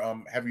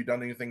or have you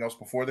done anything else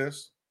before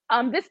this?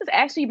 This is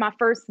actually my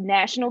first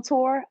national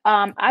tour.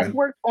 I've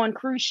worked on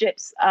cruise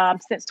ships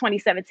since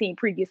 2017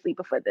 previously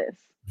before this.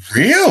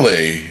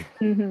 Really?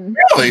 Mm-hmm.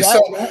 Really? Yep.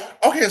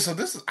 So, okay, so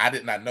I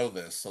did not know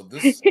this. So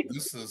this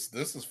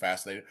is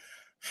fascinating.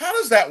 How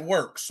does that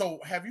work? So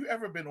have you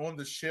ever been on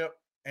the ship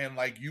and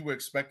you were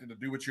expected to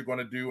do what you're going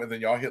to do, and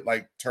then y'all hit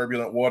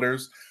turbulent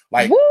waters?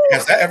 Woo!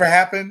 Has that ever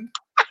happened?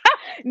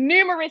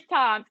 Numerous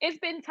times. It's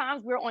been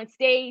times we're on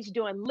stage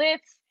doing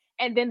lifts,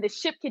 and then the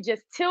ship could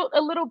just tilt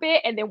a little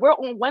bit, and then we're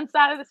on one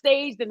side of the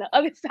stage, then the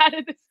other side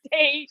of the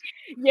stage.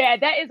 Yeah,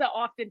 that is an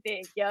often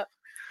thing. Yep.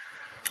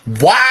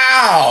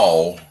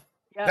 Wow.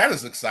 Yep. That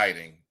is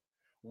exciting.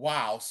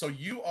 Wow. So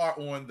you are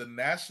on the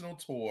national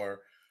tour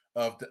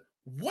of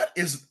what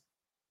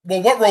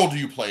role do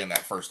you play in that,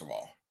 first of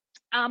all?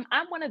 I'm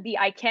one of the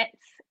Ikettes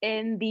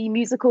in the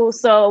musical.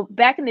 So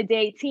back in the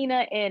day,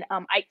 Tina and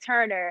Ike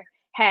Turner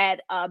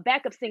had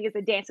backup singers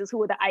and dancers who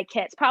were the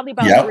Ikettes, probably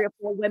about 3 or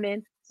 4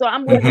 women. So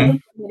I'm one of the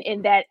women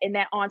in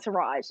that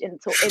entourage.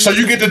 So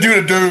you get to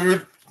do the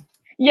dude.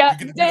 Yeah. You get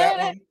to do that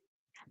one?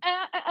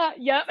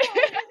 Yep.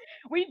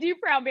 We do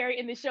Proud Mary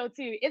in the show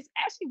too. It's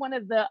actually one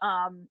of the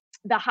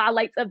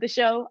highlights of the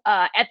show.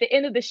 At the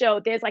end of the show,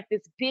 there's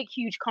this big,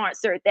 huge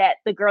concert that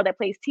the girl that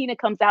plays Tina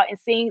comes out and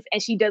sings,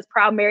 and she does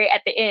Proud Mary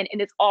at the end,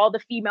 and it's all the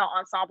female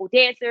ensemble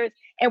dancers,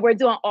 and we're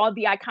doing all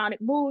the iconic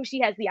moves.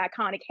 She has the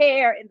iconic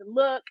hair and the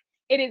look.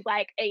 It is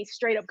like a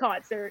straight up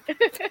concert.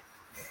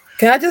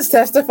 Can I just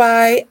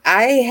testify?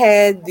 I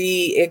had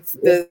the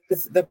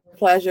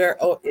pleasure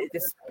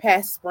this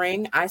past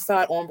spring. I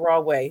saw it on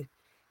Broadway,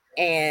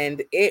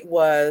 and it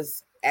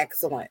was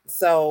excellent.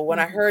 So when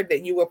I heard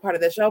that you were part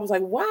of the show, I was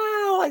like,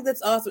 wow,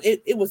 that's awesome.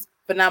 It was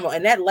phenomenal.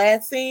 And that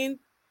last scene,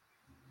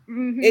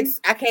 It's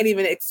I can't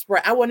even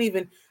express. I wouldn't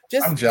even I'm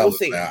just go jealous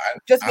see now.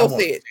 it. Just go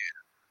see it.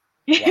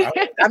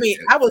 Well, I mean,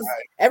 I was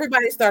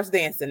everybody starts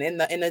dancing in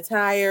the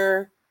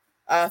entire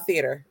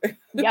theater.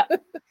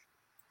 Yep.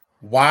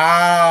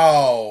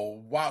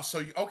 Wow.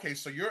 So okay,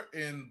 so you're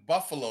in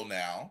Buffalo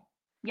now.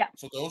 Yeah.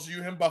 So those of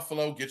you in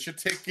Buffalo, get your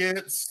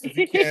tickets if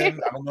you can.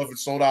 I don't know if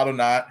it's sold out or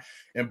not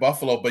in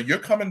Buffalo, but you're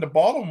coming to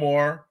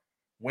Baltimore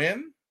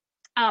when?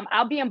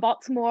 I'll be in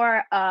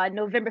Baltimore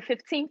November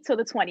 15th to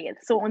the 20th.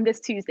 So on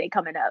this Tuesday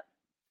coming up.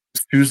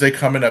 Tuesday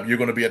coming up, you're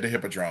going to be at the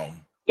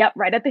Hippodrome. Yep,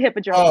 right at the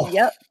Hippodrome. Oh.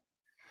 Yep.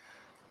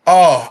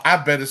 Oh, I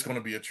bet it's going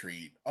to be a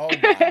treat. Oh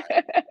my.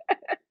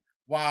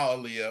 Wow,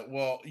 Aliyah.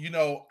 Well,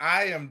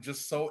 I am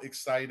just so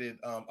excited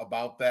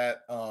about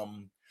that.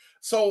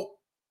 So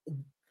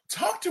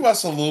talk to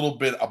us a little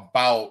bit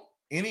about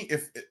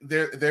if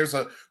there's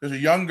a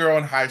young girl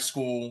in high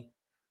school,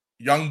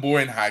 young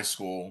boy in high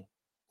school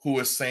who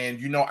is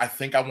saying, I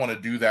think I want to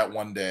do that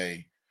one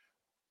day.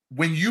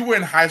 When you were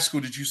in high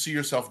school, did you see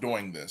yourself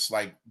doing this?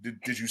 Like,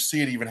 did you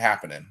see it even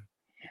happening?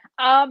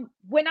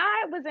 When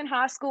I was in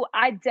high school,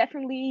 I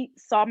definitely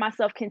saw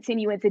myself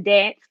continuing to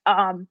dance.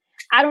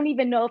 I don't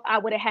even know if I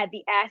would have had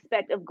the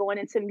aspect of going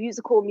into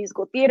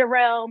musical theater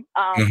realm.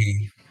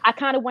 I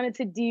kind of wanted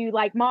to do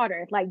like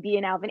modern, like be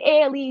an Alvin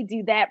Ailey,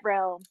 do that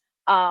realm.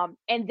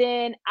 And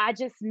then I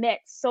just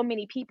met so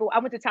many people. I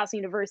went to Towson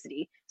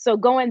University. So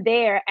going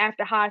there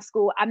after high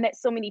school, I met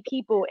so many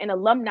people and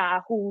alumni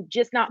who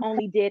just not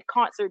only did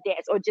concert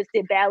dance or just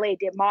did ballet,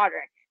 did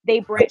modern.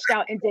 They branched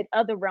out and did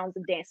other realms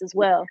of dance as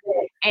well.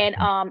 And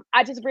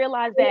I just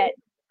realized that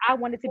I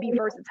wanted to be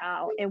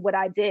versatile in what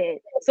I did.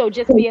 So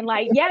just being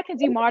like, yeah, I can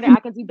do modern, I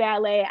can do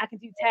ballet, I can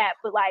do tap,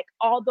 but like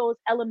all those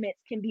elements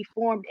can be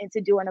formed into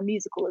doing a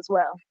musical as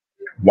well.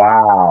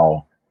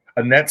 Wow.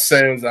 Annette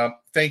says,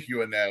 thank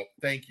you, Annette.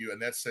 Thank you.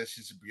 Annette says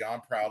she's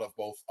beyond proud of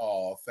both.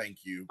 Oh, thank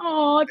you.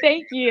 Oh,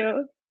 thank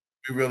you.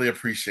 We really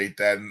appreciate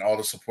that and all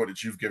the support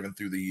that you've given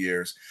through the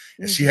years.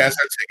 And she has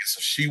her tickets, so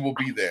she will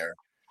be there.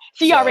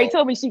 She already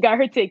told me she got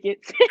her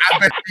tickets. I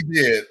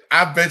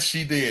bet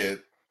she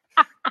did.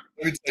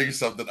 Let me tell you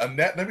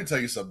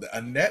something.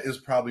 Annette is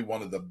probably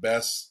one of the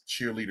best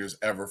cheerleaders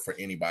ever for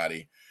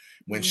anybody.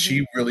 When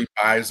she really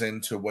buys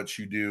into what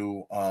you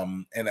do,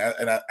 and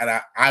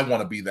I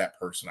want to be that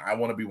person. I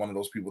want to be one of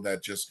those people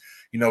that just,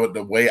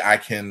 the way I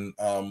can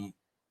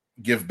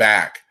give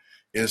back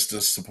is to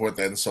support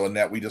that. And so,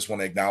 Annette, we just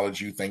want to acknowledge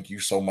you. Thank you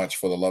so much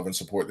for the love and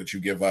support that you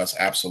give us.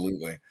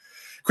 Absolutely.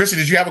 Chrissy,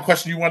 did you have a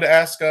question you wanted to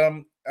ask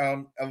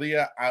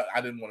Aliyah?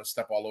 I didn't want to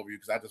step all over you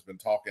because I've just been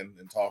talking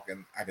and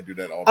talking. I can do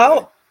that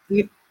all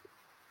day.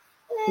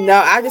 No,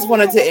 I just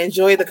wanted to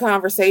enjoy the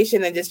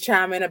conversation and just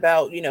chime in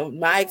about,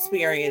 my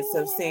experience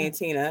of seeing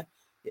Tina.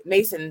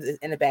 Mason is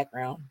in the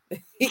background.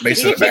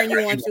 He's cheering you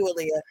on too,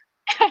 Aliyah.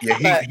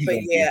 Yeah, but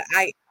yeah,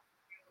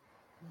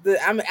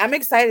 I'm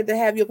excited to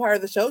have you a part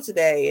of the show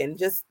today, and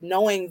just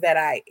knowing that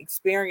I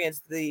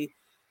experienced the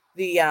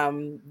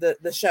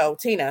show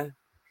Tina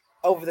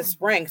over the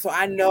spring, so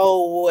I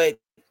know what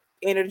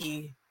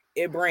energy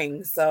it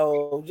brings.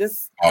 So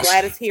just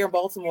glad it's here in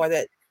Baltimore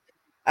that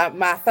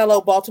my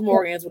fellow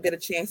Baltimoreans will get a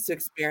chance to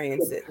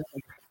experience it.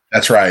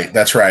 That's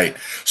right.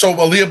 So,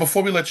 Aliyah,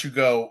 before we let you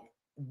go,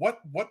 what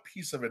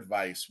piece of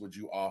advice would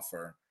you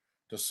offer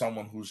to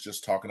someone who's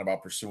just talking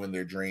about pursuing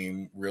their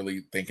dream,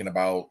 really thinking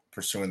about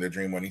pursuing their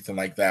dream or anything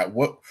like that?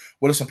 What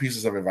are some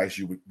pieces of advice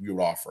you would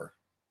offer?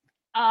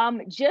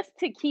 Just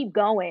to keep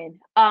going.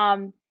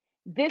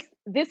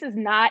 This is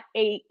not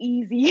a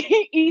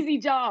easy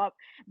job.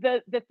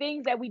 The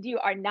things that we do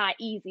are not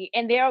easy,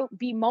 and there'll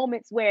be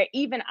moments where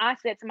even I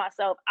said to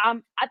myself,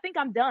 I think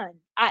I'm done.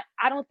 I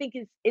don't think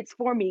it's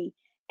for me.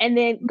 And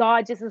then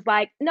God just is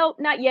like, nope,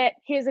 not yet.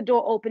 Here's a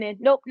door opening.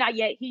 Nope, not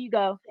yet. Here you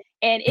go.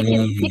 And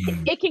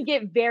it can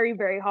get very,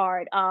 very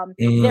hard.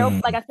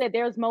 Like I said,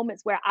 there's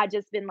moments where I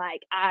just been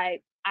like, I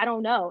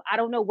don't know. I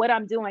don't know what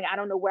I'm doing. I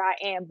don't know where I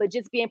am. But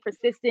just being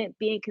persistent,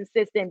 being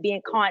consistent,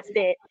 being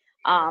constant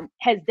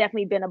has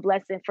definitely been a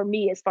blessing for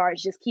me as far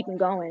as just keeping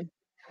going.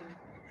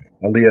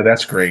 Aliyah,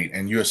 that's great.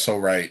 And you're so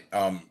right.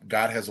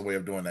 God has a way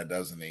of doing that,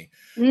 doesn't he?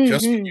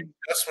 Just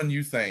when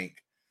you think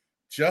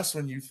you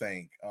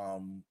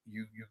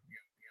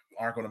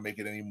aren't going to make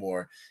it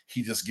anymore,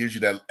 he just gives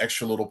you that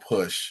extra little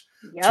push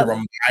to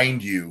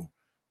remind you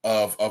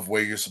of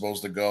where you're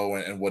supposed to go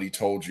and what he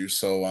told you.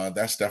 So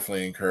that's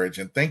definitely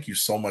encouraging. Thank you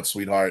so much,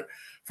 sweetheart,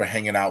 for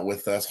hanging out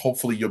with us.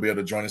 Hopefully you'll be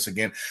able to join us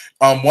again.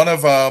 One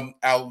of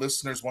our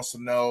listeners wants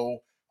to know,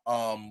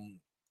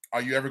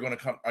 are you ever going to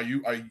come?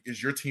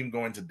 Is your team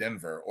going to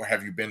Denver, or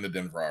have you been to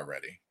Denver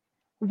already?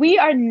 We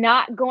are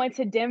not going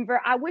to Denver.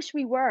 I wish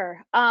we were.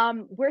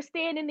 We're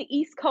staying in the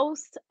East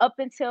Coast up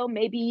until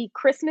maybe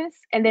Christmas.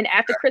 And then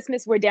after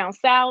Christmas, we're down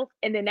south.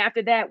 And then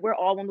after that, we're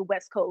all on the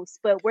West Coast.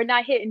 But we're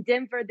not hitting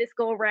Denver this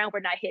go around. We're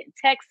not hitting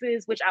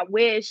Texas, which I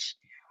wish.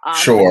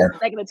 Sure.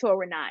 This leg of the tour,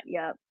 we're not.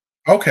 Yep.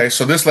 Okay,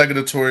 so this leg of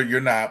the tour,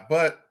 you're not.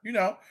 But,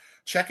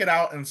 check it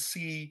out and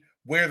see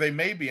where they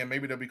may be. And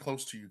maybe they'll be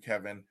close to you,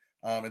 Kevin.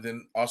 And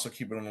then also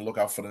keep it on the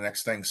lookout for the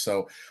next thing.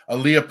 So,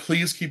 Aliyah,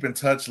 please keep in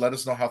touch. Let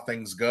us know how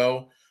things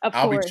go. Of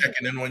I'll be course.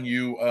 checking in on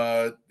you.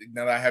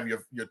 Now that I have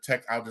your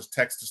text, I'll just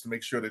text just to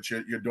make sure that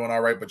you're doing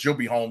all right. But you'll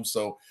be home,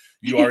 so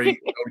you already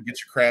go to get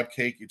your crab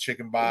cake, your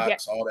chicken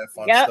box, all that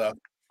fun stuff. You know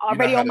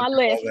Already how on to my do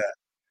list. all that.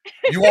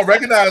 You won't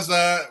recognize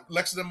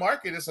Lexington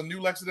Market. It's a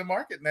new Lexington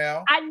Market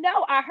now. I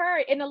know, I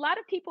heard, and a lot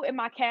of people in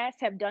my cast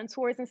have done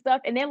tours and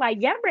stuff, and they're like,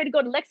 "Yeah, I'm ready to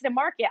go to Lexington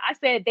Market." I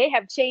said they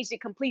have changed it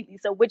completely.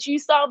 So what you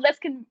saw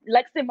Lexington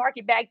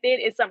Market back then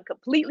is something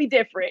completely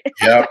different.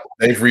 Yep,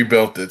 they've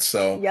rebuilt it.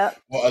 So,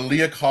 Yep. well,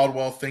 Aliyah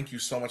Caldwell, thank you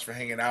so much for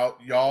hanging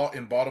out, y'all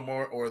in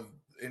Baltimore or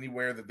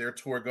anywhere that their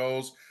tour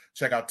goes.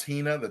 Check out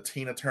Tina, the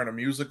Tina Turner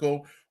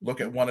musical.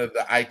 Look at one of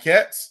the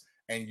Ikettes,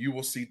 and you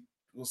will see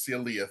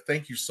Aliyah.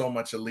 Thank you so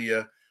much,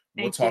 Aliyah.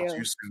 We'll Thank talk to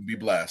you. you soon. Be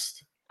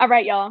blessed. All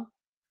right, y'all.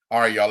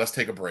 All right, y'all. Let's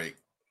take a break.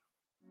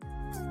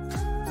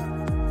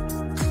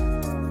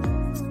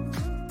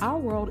 Our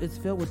world is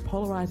filled with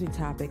polarizing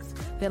topics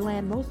that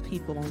land most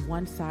people on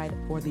one side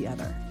or the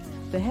other.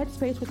 The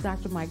Headspace with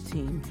Dr. Mike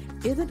team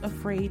isn't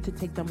afraid to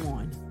take them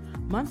on.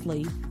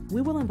 Monthly,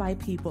 we will invite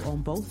people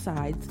on both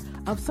sides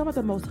of some of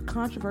the most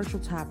controversial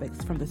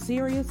topics, from the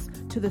serious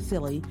to the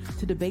silly,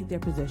 to debate their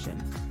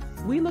positions.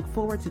 We look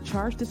forward to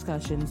charged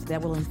discussions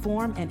that will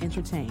inform and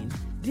entertain.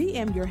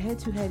 DM your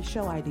head-to-head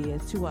show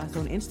ideas to us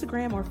on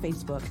Instagram or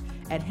Facebook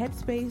at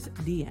Headspace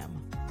DM.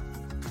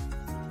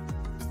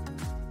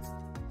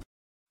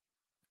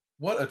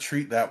 What a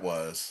treat that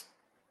was.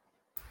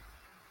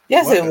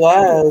 Yes, it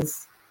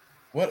was.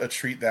 What a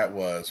treat that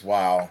was.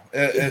 Wow.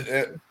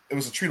 It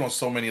was a treat on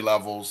so many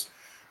levels.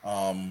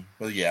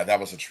 But yeah, that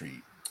was a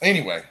treat.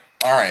 Anyway,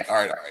 all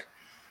right.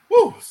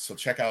 Woo! So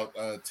check out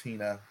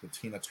Tina, the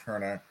Tina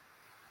Turner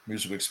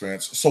musical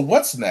experience. So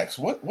what's next?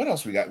 What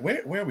else we got?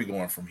 Where are we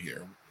going from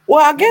here? Well,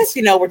 I guess,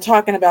 we're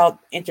talking about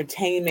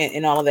entertainment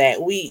and all of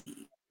that. We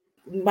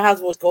might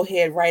as well go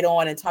ahead right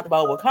on and talk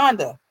about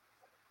Wakanda.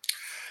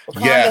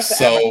 Yes,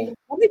 Forever. so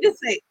Let me just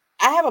say,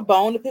 I have a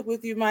bone to pick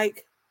with you,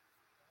 Mike,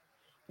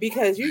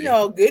 because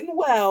good and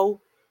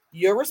well,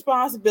 your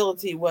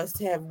responsibility was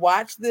to have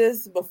watched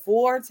this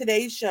before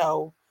today's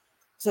show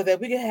so that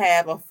we could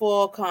have a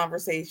full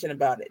conversation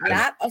about it.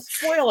 Not a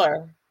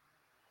spoiler.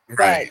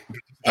 Right.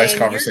 Nice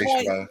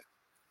conversation about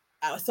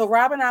it. So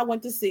Rob and I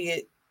went to see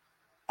it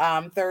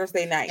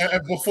Thursday night.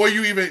 And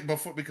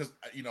because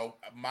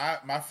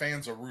my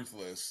fans are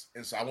ruthless,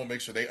 and so I want to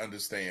make sure they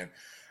understand.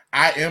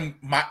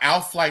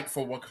 Our flight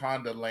for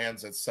Wakanda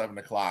lands at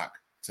 7:00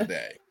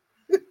 today.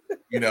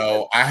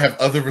 I have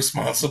other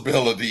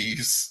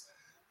responsibilities,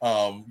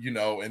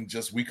 and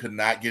just we could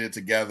not get it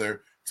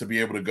together to be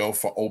able to go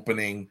for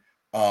opening.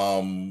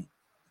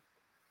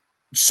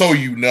 So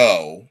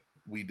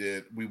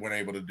we weren't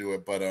able to do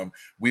it, but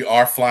we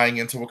are flying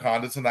into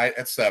Wakanda tonight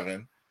at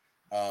 7.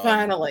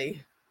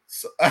 Finally.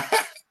 So,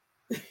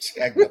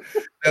 she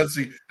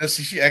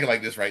acting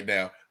like this right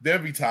now.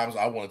 There'll be times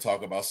I want to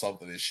talk about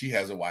something that she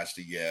hasn't watched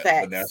it yet.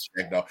 Facts. But now she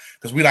acting out,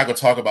 because we're not going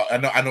to talk about. I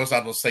know it's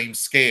not on the same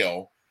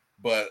scale,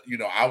 but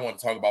I want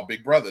to talk about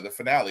Big Brother, the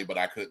finale, but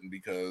I couldn't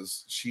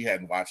because she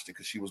hadn't watched it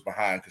because she was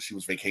behind because she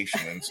was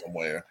vacationing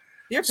somewhere.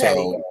 You're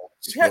petty.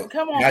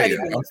 Come on, petty.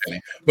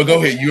 But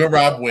go ahead. You and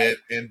Rob went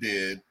and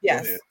did.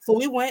 Yes. So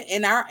we went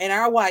in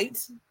our white,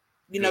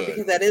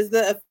 because that is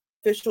the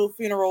official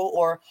funeral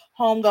or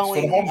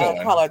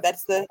homegoing color.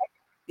 That's the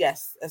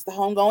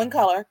homegoing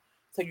color.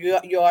 So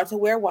you are to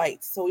wear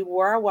white. So we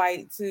wore our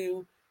white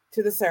to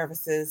the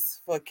services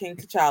for King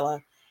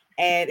T'Challa,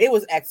 and it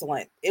was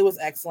excellent.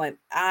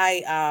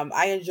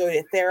 I enjoyed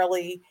it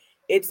thoroughly.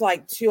 It's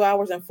like 2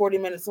 hours and 40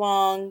 minutes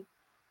long,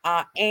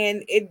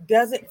 and it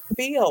doesn't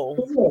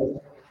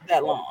feel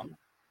that long.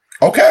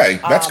 Okay,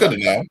 that's good to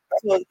know.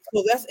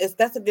 So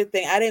that's a good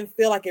thing. I didn't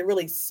feel like it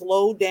really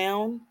slowed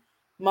down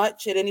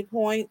much at any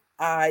point.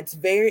 It's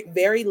very,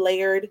 very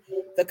layered.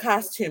 The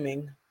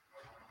costuming,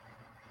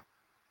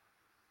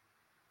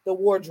 the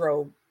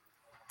wardrobe.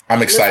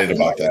 I'm excited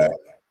about that.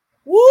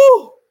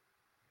 Woo!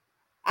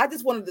 I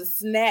just wanted to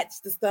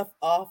snatch the stuff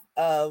off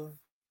of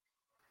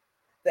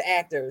the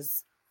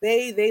actors.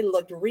 They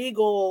looked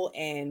regal,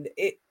 and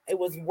it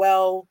was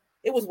well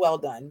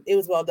done. It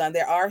was well done.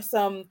 There are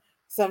some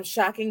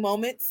shocking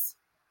moments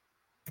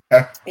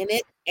in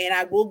it, and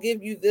I will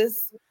give you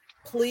this.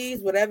 Please,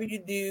 whatever you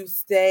do,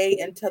 stay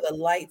until the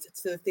lights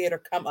to the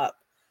theater come up.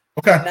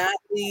 Okay. Do not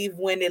leave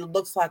when it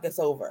looks like it's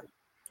over.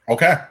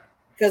 Okay.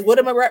 Because what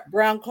did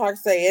Brown Clark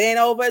say? It ain't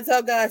over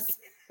until God says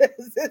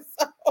it's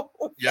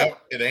over. Yep,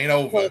 it ain't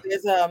over.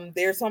 So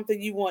there's something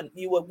you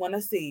would want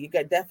to see. You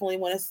definitely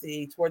want to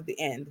see toward the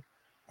end.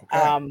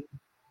 Okay.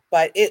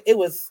 But it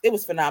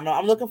was phenomenal.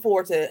 I'm looking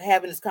forward to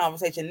having this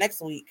conversation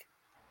next week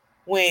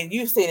when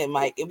you've seen it,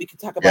 Mike, and we can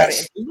talk about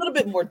it in a little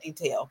bit more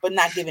detail, but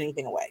not give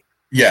anything away.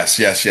 Yes.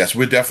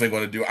 We're definitely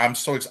going to do. I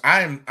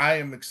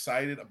am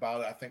excited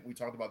about it. I think we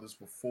talked about this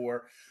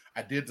before.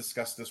 I did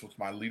discuss this with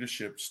my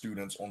leadership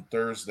students on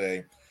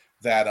Thursday,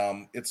 that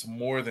it's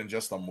more than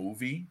just a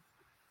movie.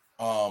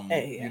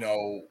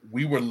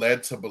 We were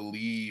led to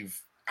believe.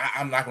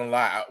 I'm not gonna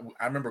lie.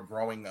 I remember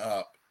growing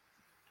up,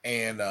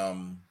 and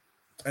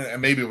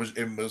maybe it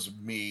was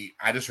me.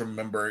 I just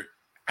remember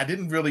I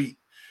didn't really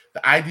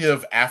the idea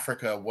of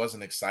Africa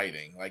wasn't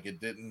exciting. Like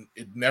it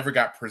never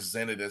got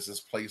presented as this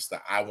place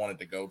that I wanted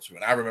to go to.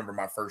 And I remember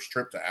my first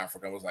trip to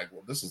Africa was like,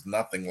 well, this is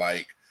nothing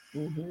like.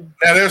 Now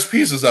there's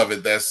pieces of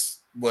it that's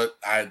what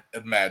I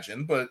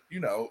imagined, but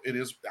it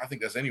is. I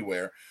think that's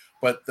anywhere.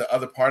 But the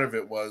other part of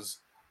it was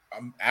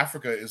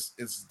Africa is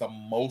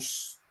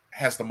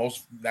has the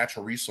most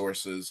natural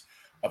resources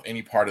of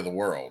any part of the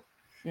world,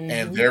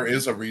 and there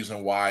is a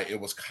reason why it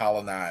was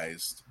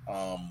colonized.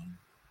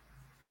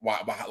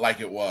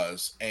 Like it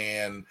was,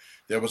 and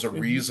there was a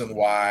reason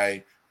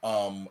why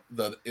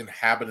the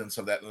inhabitants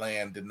of that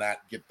land did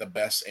not get the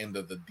best end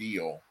of the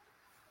deal,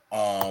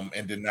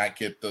 and did not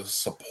get the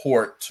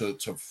support to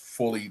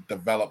fully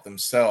develop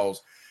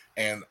themselves.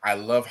 And I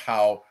love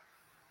how,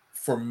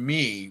 for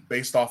me,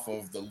 based off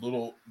of the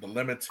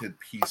limited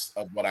piece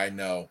of what I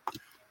know,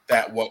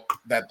 that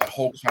the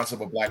whole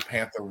concept of Black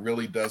Panther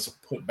really does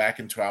put back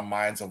into our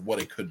minds of what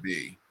it could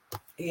be,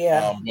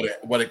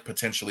 what it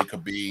potentially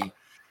could be.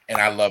 And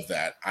I love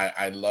that.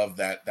 I love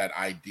that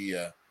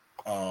idea.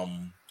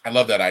 I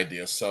love that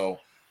idea. So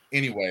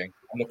anyway,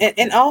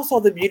 and also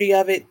the beauty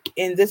of it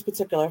in this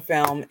particular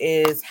film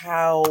is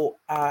how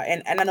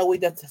and I know we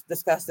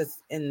discussed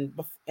this in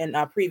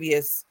our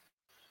previous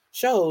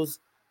shows,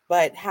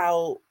 but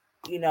how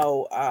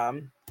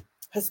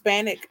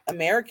Hispanic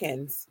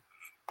Americans,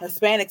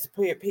 Hispanics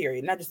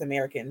period, not just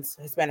Americans,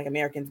 Hispanic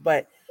Americans,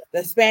 but the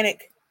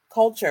Hispanic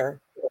culture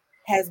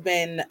has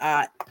been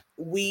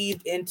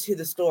weaved into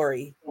the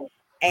story.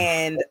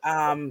 And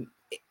I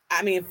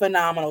mean,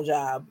 phenomenal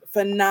job.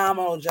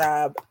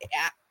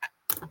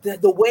 The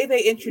way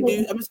they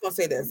introduce, I'm just going to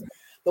say this,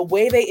 the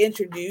way they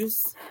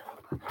introduce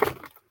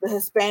the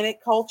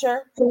Hispanic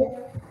culture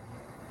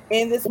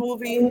in this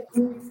movie,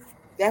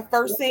 that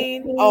first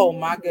scene, oh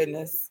my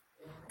goodness.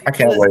 I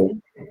can't wait.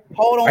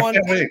 Hold on. I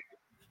can't wait.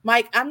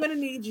 Mike, I'm going to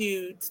need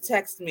you to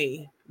text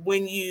me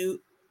when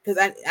because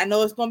I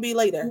know it's going to be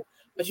later,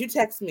 but you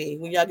text me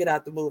when y'all get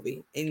out the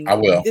movie. And I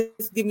will.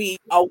 Just give me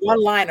a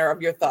one-liner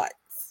of your thoughts.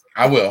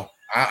 I will.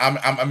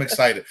 I'm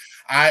excited.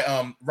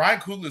 Ryan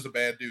Coogler is a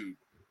bad dude.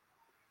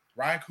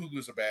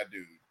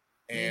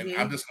 And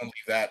I'm just gonna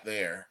leave that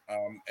there.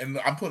 And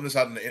I'm putting this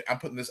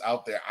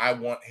out there. I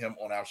want him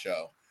on our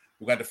show.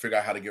 We're going to figure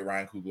out how to get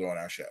Ryan Coogler on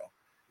our show.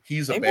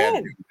 He's a bad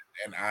dude,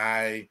 and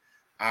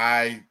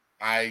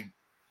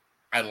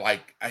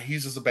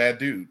he's just a bad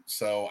dude.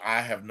 So I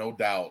have no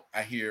doubt.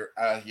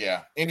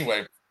 Yeah.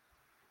 Anyway.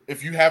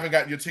 If you haven't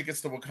gotten your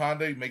tickets to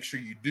Wakanda, make sure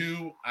you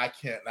do. I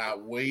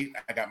cannot wait.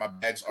 I got my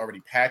bags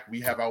already packed. We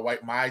have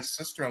my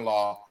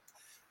sister-in-law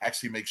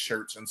actually makes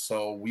shirts, and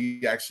so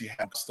we actually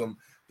have custom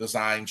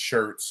designed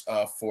shirts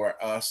for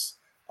us,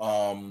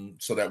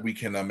 so that we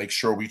can make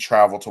sure we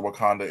travel to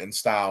Wakanda in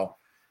style.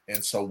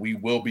 And so we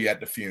will be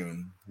at the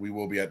Fune. So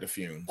you'll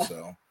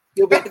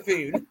be at the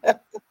Fune.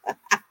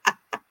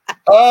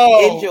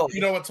 Oh, enjoy.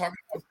 You know what? Talking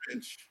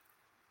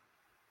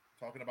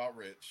about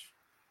Rich.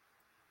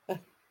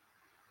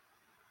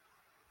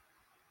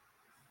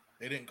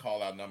 They didn't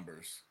call out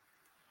numbers.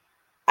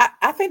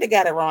 I think they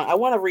got it wrong. I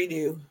want to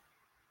redo.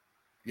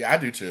 Yeah, I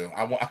do too.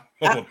 I want to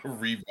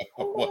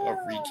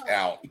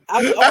recount.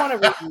 I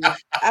want to redo.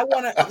 I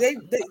want to. They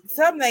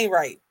something ain't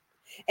right.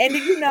 And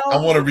do I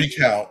want to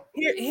recount.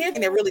 Here's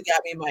that really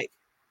got me, Mike.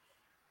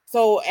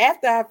 So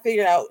after I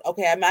figured out,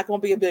 okay, I'm not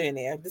going to be a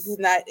billionaire. This is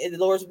not in the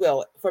Lord's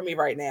will for me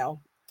right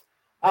now.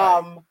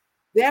 Right.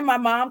 Then my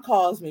mom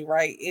calls me,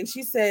 right, and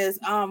she says,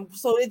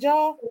 so did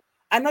y'all?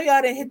 I know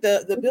y'all didn't hit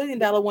the $1 billion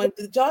one.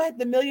 Did y'all hit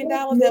the $1 million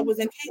that was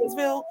in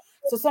Catonsville?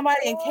 So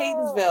somebody in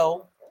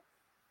Catonsville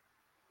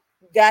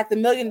got the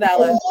 $1 million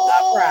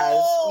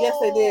prize. Yes,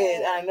 they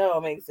did. I know,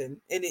 Mason.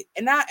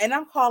 And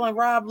I'm calling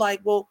Rob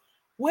like, well,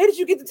 where did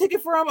you get the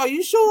ticket from? Are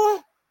you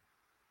sure?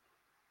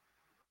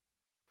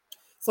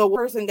 So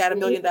one person got $1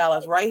 million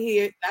right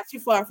here, not too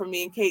far from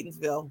me in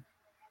Catonsville.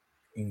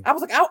 I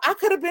was like, I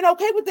could have been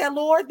okay with that,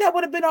 Lord. That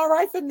would have been all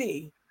right for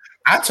me.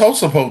 I told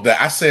Suppose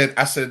that. I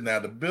said now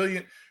the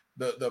billion.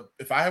 The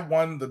if I had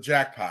won the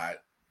jackpot,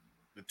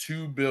 the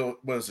 $2 billion,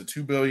 was it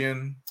 $2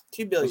 billion?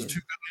 $2 billion. Was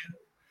it $2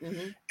 billion?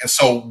 Mm-hmm. And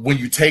so when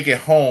you take it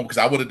home, because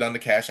I would have done the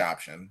cash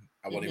option,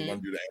 I wouldn't even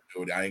want to do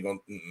that. I ain't gonna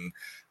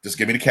just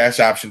give me the cash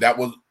option. That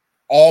was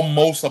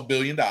almost $1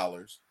 billion.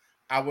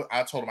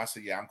 I told him, I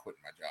said, yeah, I'm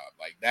quitting my job.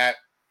 Like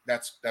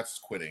that's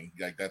quitting.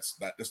 Like that's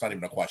not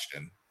even a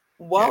question.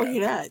 Why would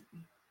you not?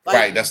 Like,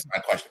 right, that's my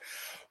question.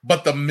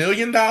 But the $1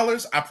 million,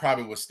 I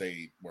probably would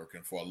stay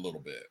working for a little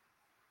bit.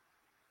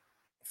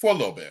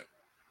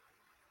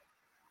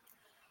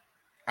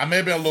 I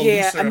may be a little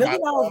looser. $1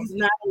 million is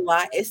not a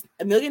lot. $1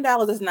 million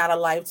is not a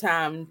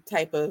lifetime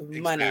type of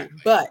money,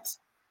 but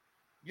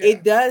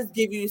it does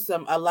give you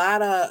a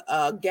lot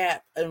of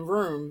gap and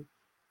room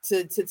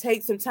to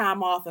take some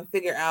time off and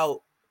figure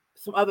out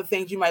some other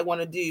things you might want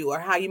to do or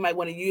how you might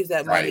want to use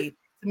that money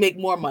to make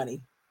more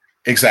money.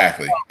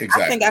 Exactly.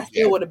 I think I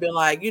still would have been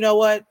like, you know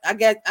what? I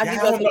don't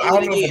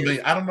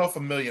know if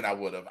 $1 million I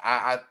would have.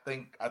 I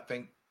think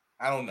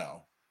I don't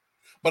know.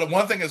 But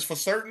one thing is for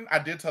certain, I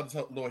did tell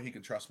Lord he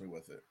can trust me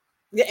with it.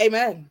 Yeah,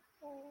 amen.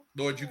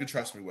 Lord, you can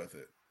trust me with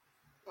it.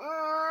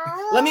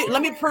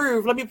 Let me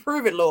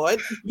prove it,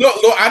 Lord. Look,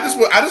 I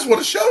just want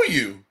to show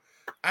you.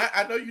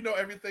 I know you know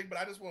everything, but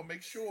I just want to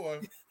make sure,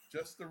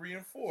 just to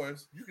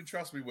reinforce, you can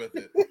trust me with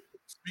it.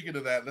 Speaking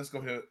of that, let's go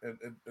ahead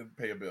and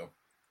pay a bill.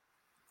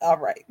 All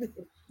right.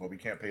 Well, we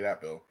can't pay that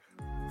bill.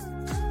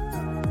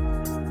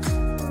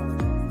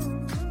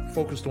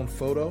 Focused on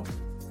photo,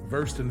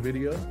 versed in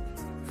video,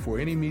 For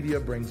Any Media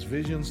brings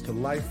visions to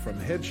life, from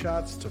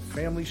headshots to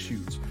family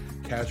shoots,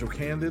 casual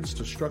candids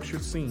to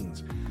structured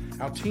scenes.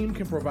 Our team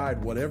can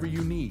provide whatever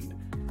you need.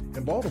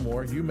 In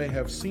Baltimore, you may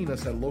have seen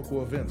us at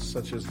local events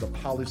such as the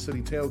Poly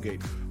City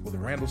Tailgate or the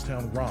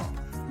Randallstown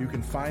Romp. You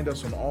can find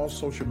us on all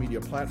social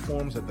media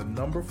platforms at the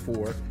number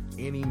 4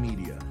 Any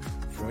Media.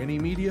 For Any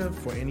Media,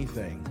 for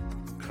anything.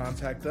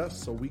 Contact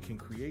us so we can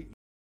create.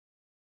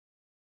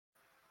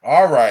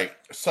 All right.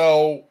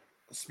 So,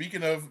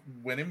 speaking of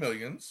winning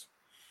millions,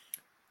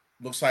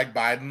 looks like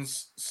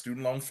Biden's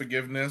student loan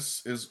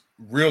forgiveness is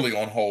really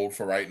on hold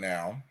for right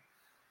now.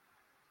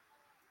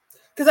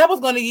 Because I was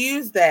going to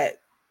use that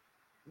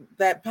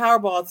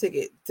Powerball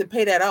ticket to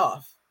pay that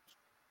off.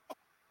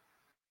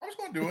 I was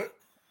going to do it.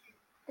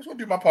 I was going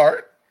to do my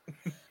part.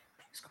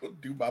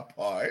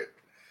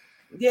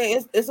 Yeah,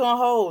 it's on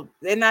hold.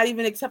 They're not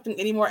even accepting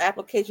any more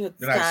applications at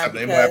this time. They're not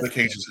accepting any more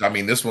applications. I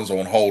mean, this one's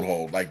on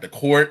hold. Like the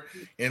court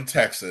in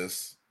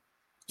Texas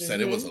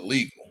said it was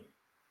illegal.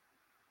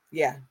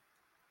 Yeah.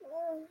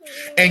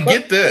 And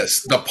get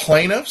this, the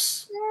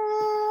plaintiffs.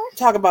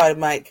 Talk about it,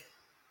 Mike.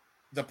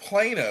 The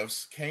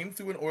plaintiffs came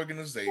through an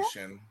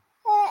organization.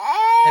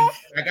 And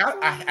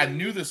I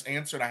knew this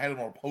answer, and I had it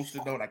on a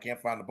Post-it note. And I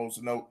can't find the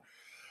Post-it note.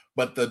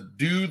 But the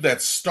dude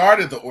that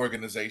started the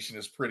organization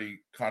is pretty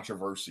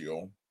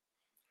controversial.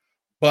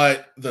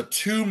 But the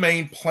two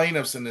main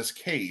plaintiffs in this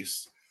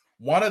case,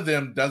 one of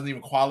them didn't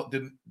even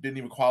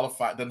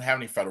qualify, doesn't have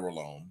any federal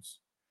loans.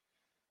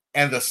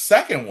 And the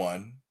second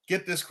one,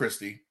 get this,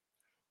 Christy,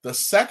 the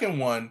second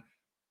one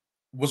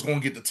was going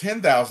to get the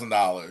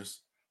 $10,000,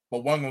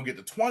 but one going to get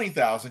the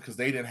 $20,000 because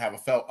they didn't have a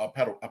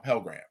Pell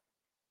Grant.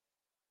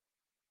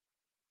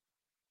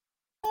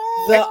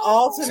 The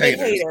ultimate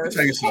haters. Let me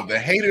tell you something. The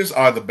haters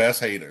are the best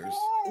haters.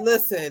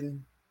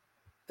 Listen,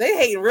 they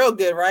hating real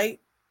good, right?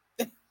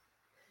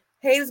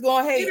 Haters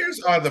gonna hate. Haters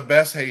are the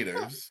best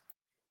haters.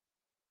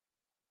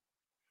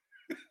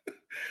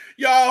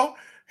 Y'all,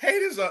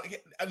 haters are,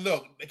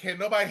 look, can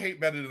nobody hate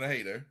better than a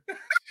hater?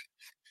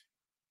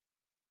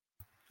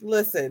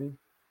 Listen,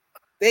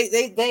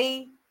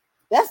 they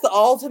that's the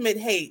ultimate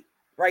hate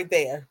right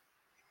there.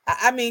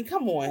 I mean,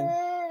 come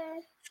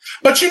on.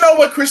 But you know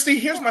what, Christy?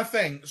 Here's my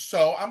thing.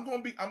 So I'm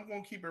gonna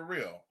keep it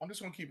real. I'm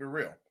just gonna keep it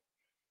real.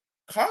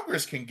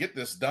 Congress can get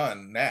this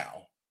done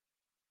now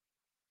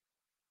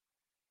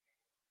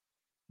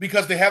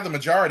because they have the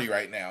majority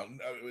right now.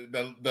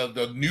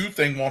 The new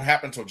thing won't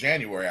happen until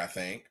January, I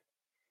think.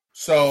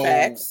 So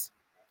Facts.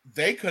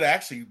 They could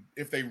actually,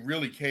 if they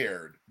really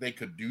cared, they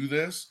could do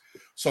this.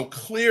 So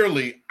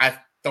clearly, I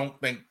don't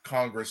think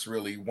Congress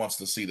really wants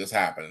to see this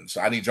happen.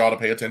 So I need y'all to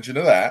pay attention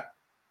to that,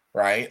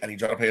 right? I need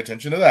y'all to pay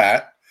attention to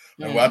that.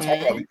 And what I talk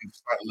about, we can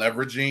start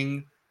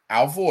leveraging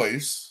our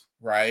voice,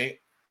 right?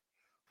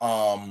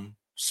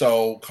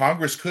 So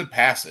Congress could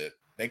pass it.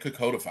 They could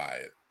codify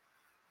it.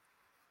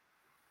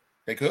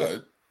 They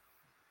could.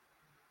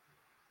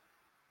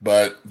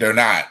 But they're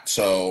not.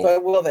 So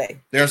but will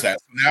they? There's that.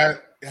 So now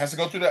it has to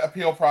go through the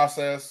appeal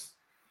process.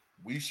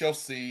 We shall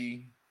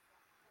see.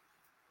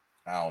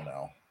 I don't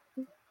know.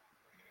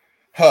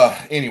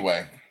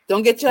 Anyway.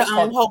 Don't get your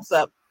hopes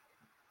up.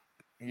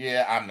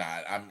 Yeah, I'm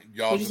not.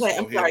 Y'all. What'd you say?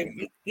 I'm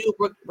sorry. You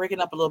were breaking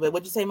up a little bit.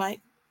 What'd you say,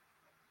 Mike?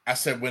 I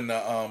said when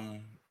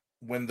the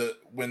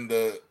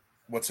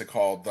what's it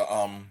called?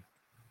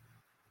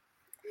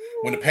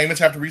 When the payments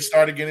have to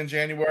restart again in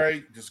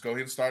January, just go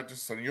ahead and start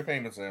just sending your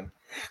payments in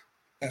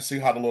and see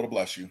how the Lord will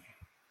bless you.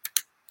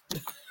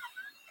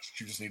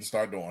 You just need to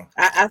start doing.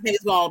 I think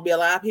it's going to be a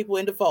lot of people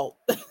in default.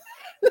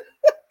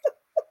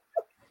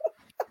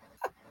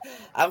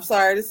 I'm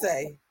sorry to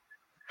say.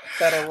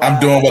 I'm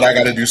doing what I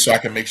got to do so I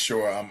can make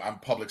sure I'm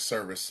public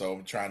service. So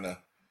I'm trying to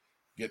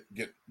get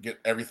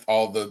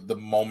all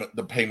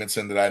the payments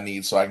in that I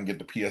need so I can get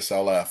the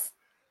PSLF.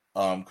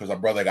 Because my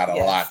brother got a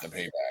lot to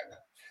pay back.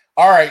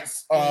 All right.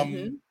 So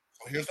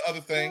here's the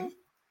other thing.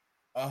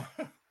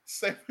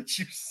 Say what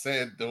you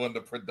said during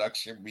the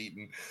production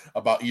meeting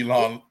about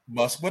Elon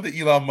Musk. What did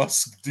Elon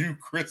Musk do,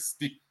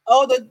 Christy?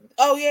 Oh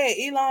yeah,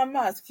 Elon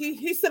Musk.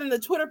 He's sending the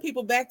Twitter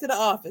people back to the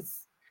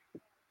office.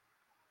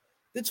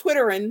 The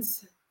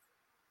Twitterins.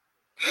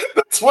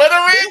 The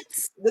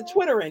Twitterins? The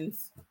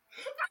Twitterins.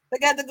 They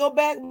got to go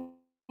back,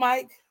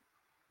 Mike.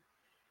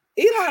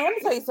 Elon, let me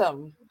tell you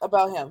something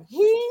about him.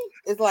 He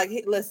is like,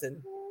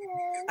 listen,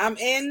 I'm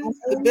in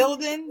the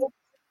building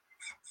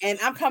and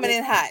I'm coming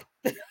in hot.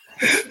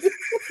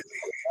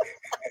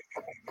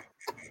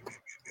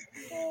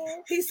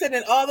 He's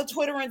sending all the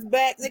Twitterins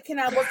back. They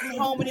cannot work from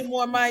home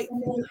anymore, Mike.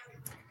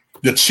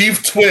 The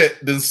chief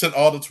twit then sent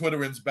all the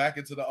Twitterins back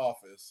into the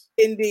office.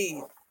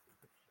 Indeed.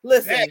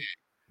 Listen,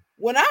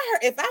 when I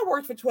heard, if I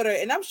worked for Twitter,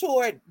 and I'm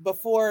sure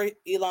before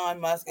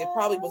Elon Musk, it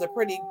probably was a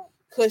pretty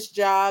cush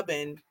job,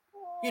 and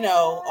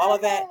all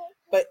of that.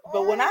 But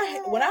when I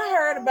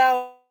heard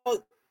about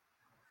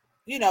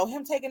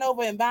him taking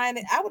over and buying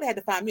it, I would have had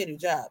to find me a new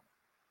job.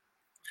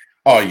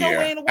 Oh There's no way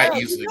yeah, in the I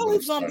world. easily would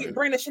have He's going to started.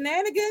 bring the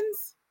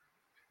shenanigans.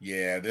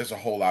 Yeah, there's a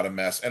whole lot of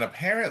mess, and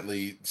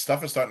apparently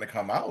stuff is starting to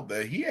come out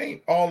that he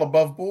ain't all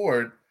above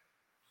board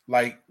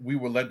like we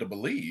were led to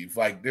believe.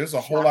 Like there's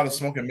a whole lot of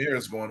smoke and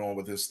mirrors going on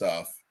with his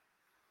stuff.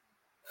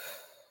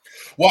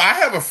 Well, I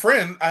have a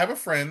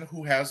friend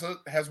who has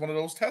one of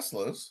those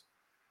Teslas,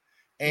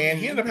 and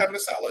he ended up having to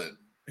sell it.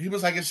 He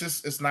was like,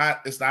 it's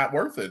not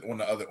worth it on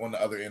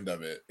the other end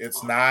of it.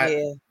 It's not.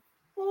 Yeah.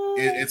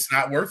 It's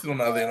not worth it on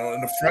the other end.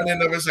 On the front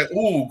end of it, it's like,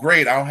 oh,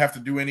 great, I don't have to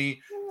do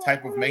any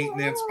type of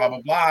maintenance, blah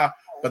blah blah.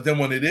 But then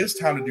when it is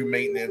time to do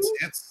maintenance,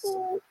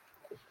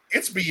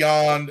 it's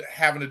beyond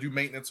having to do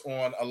maintenance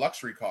on a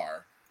luxury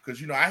car,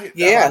 because a lot of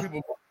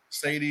people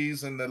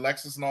Mercedes and the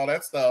Lexus and all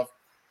that stuff.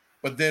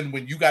 But then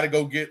when you got to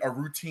go get a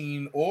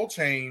routine oil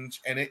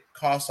change and it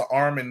costs an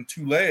arm and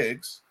two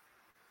legs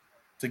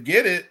to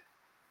get it.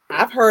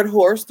 I've heard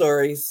horror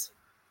stories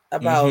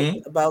about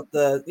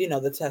the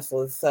the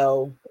Teslas.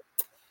 So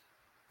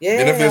yeah.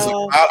 Then if there's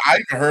I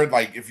even heard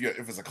like if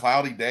it's a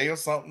cloudy day or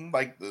something,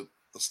 like the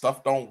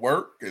stuff don't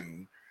work,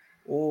 and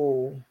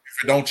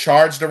if it don't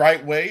charge the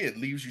right way, it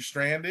leaves you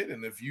stranded.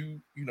 And if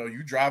you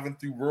driving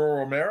through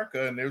rural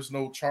America and there's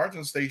no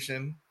charging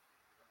station,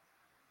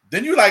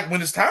 then you like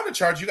when it's time to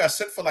charge, you got to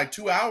sit for like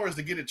 2 hours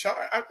to get it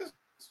charged.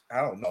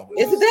 I don't know.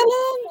 Is it that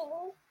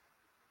long?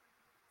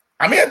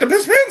 I mean, it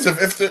depends.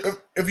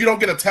 If you don't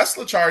get a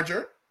Tesla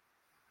charger,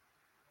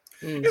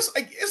 it's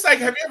like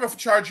have you ever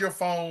charged your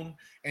phone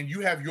and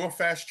you have your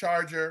fast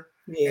charger,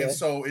 and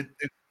so it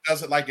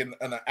does it like in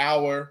an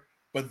hour,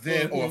 but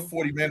then or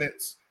 40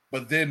 minutes,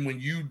 but then when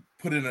you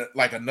put in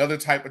another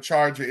type of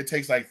charger, it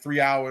takes like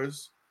 3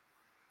 hours.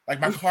 Like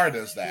my car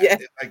does that.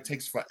 It like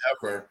takes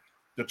forever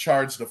to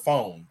charge the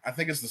phone. I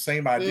think it's the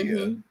same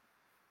idea.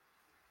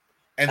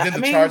 And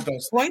then the charge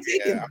don't stay.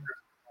 Yeah,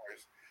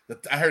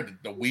 I heard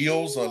the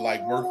wheels are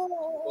like worth a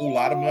whole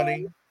lot of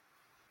money.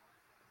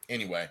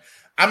 Anyway,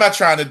 I'm not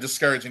trying to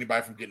discourage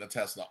anybody from getting a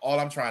Tesla. All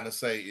I'm trying to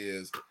say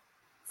is,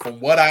 from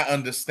what I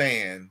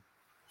understand,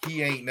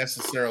 he ain't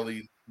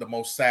necessarily the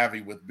most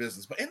savvy with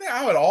business. But isn't that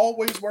how it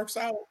always works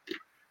out?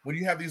 When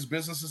you have these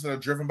businesses that are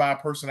driven by a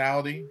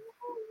personality,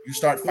 you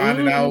start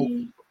finding out.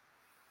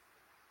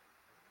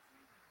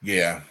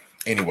 Yeah.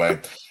 Anyway,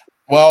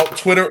 well,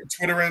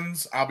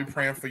 Twitterins, I'll be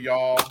praying for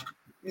y'all.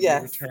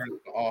 Yes. Return to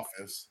the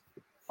office.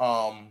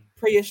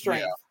 Pray your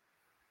strength.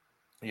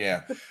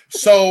 Yeah.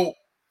 So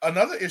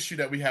another issue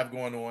that we have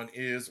going on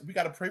is we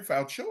got to pray for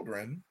our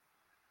children.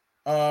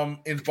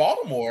 In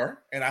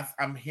Baltimore, and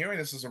I'm hearing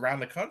this is around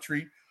the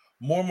country,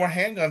 more and more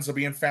handguns are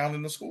being found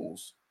in the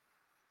schools.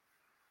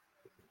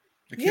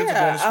 The kids are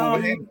going to school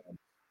with handguns.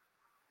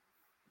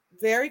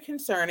 Very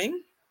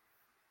concerning.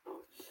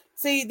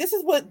 See, this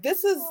is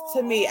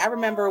to me. I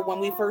remember when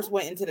we first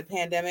went into the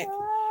pandemic,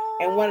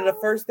 and one of the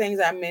first things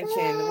I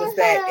mentioned was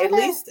that at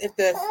least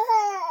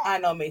I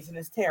know Mason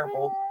is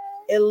terrible.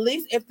 At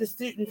least if the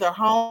students are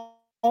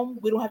home,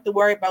 we don't have to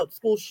worry about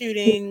school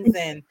shootings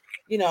and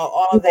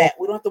all of that.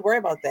 We don't have to worry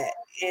about that.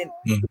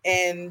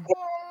 And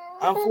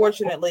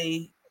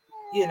unfortunately,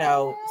 students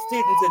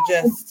are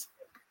just.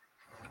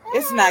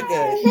 It's not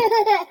good.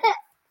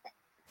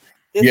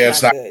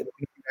 It's not good.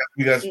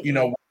 Because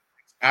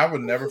I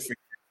would never forget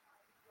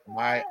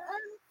my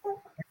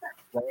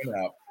growing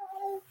up.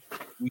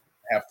 We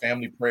have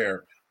family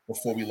prayer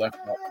before we left,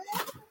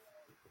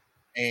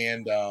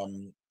 and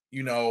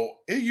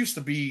it used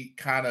to be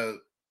kind of,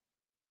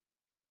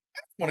 I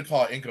don't want to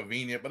call it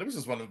inconvenient, but it was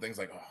just one of the things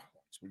like, oh,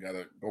 we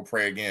gotta go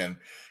pray again,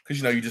 because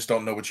you just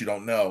don't know what you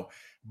don't know.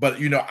 But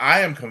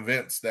I am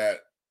convinced that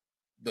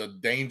the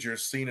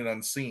dangers seen and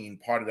unseen,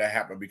 part of that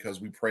happened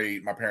because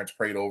my parents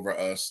prayed over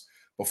us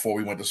before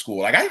we went to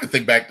school. Like I even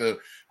think back to,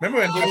 remember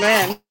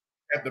when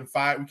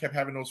we kept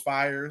having those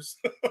fires,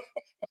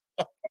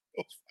 those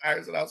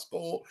fires in our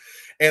school.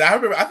 And I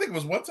remember, I think it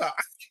was one time,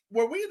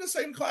 were we in the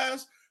same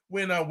class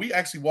when we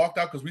actually walked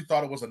out because we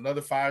thought it was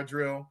another fire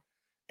drill,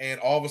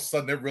 and all of a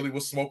sudden it really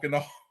was smoking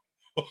the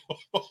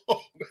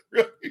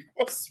really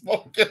was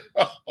smoking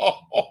the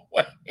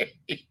hallway.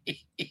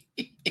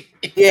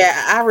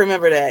 Yeah, I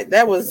remember that.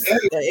 That was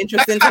an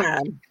interesting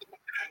time.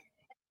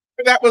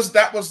 That was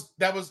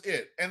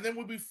it. And then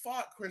when we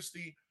fought,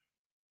 Christy,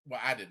 well,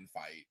 I didn't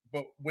fight,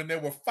 but when there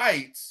were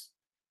fights,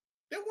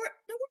 there were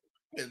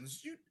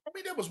weapons.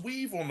 There was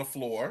weave on the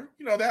floor.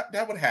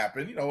 That would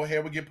happen.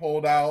 Hair would get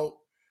pulled out.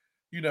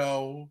 They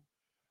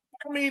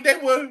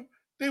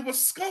were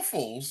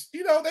scuffles.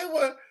 They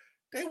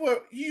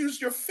were you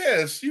used your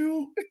fists.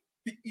 You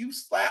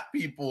slap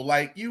people.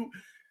 Like you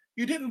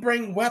didn't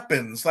bring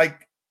weapons.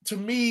 Like, to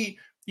me,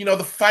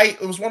 the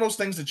fight, it was one of those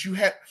things that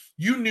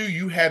you knew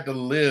you had to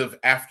live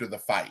after the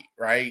fight,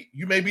 right?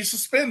 You may be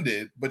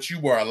suspended, but you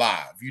were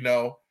alive, you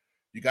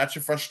got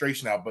your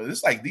frustration out. But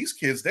it's like these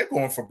kids, they're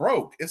going for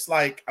broke. It's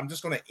like, I'm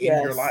just going to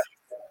end your life.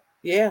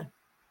 Yeah.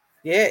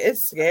 Yeah,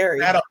 it's scary.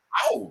 That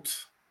about.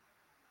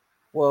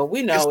 Well,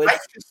 we know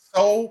it's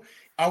so.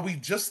 Are we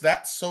just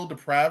that so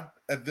deprived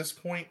at this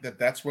point that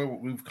that's where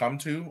we've come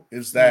to?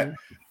 Is that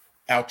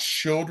our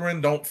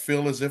children don't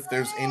feel as if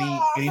there's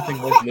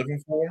anything worth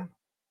living for,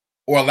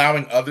 or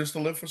allowing others to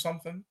live for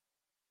something?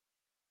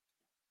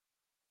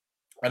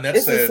 Annette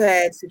it's said, a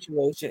sad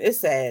situation.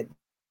 It's sad.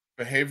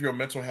 Behavioral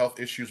mental health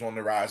issues on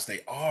the rise. They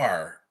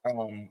are.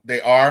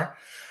 They are.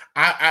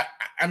 I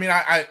mean,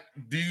 I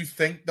do you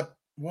think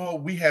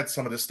we had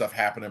some of this stuff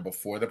happening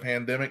before the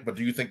pandemic, but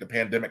do you think the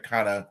pandemic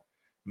kind of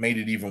made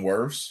it even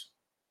worse?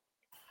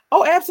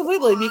 Oh,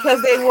 absolutely,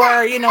 because they were,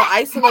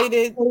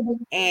 isolated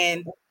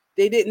and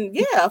they didn't.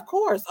 Yeah, of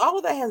course, all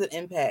of that has an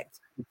impact.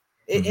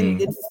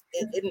 And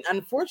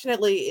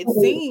unfortunately, it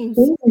seems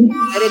that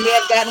it may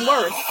have gotten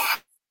worse.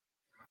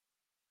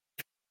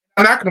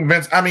 I'm not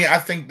convinced. I mean, I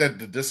think that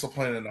the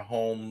discipline in the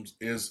homes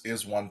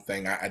is one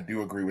thing. I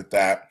do agree with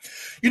that.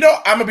 I'm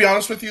gonna be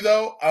honest with you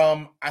though.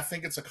 I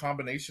think it's a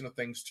combination of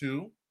things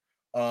too.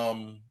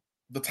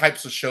 The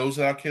types of shows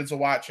that our kids are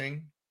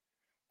watching,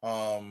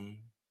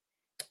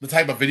 the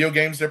type of video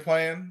games they're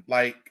playing.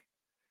 Like,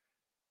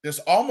 there's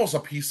almost a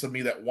piece of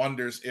me that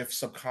wonders if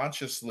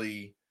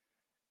subconsciously,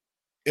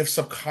 they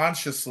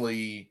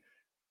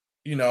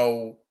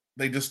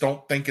just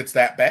don't think it's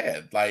that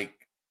bad. Like,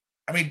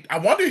 I mean, I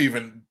wonder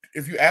even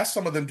if you ask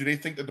some of them, do they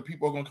think that the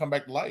people are going to come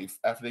back to life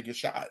after they get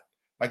shot,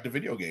 like the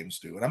video games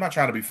do? And I'm not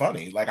trying to be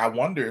funny. Like, I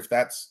wonder if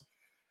that's.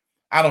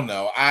 I don't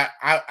know.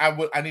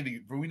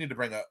 We need to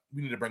bring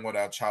one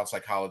of our child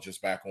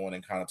psychologists back on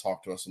and kind of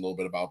talk to us a little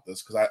bit about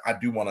this, because I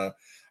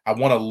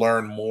want to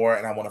learn more,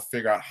 and I want to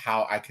figure out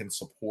how I can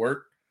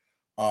support.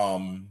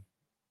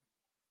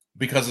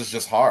 Because it's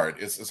just hard.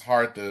 It's just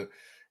hard to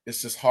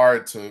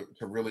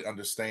really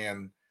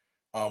understand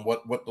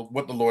what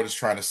the Lord is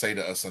trying to say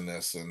to us in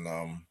this.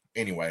 And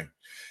anyway,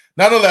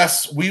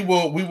 nonetheless, we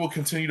will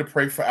continue to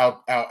pray for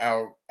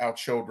our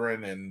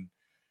children, and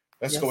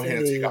let's go ahead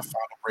and take our final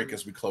break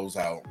as we close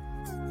out.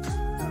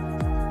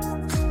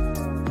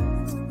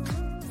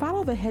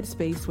 Follow the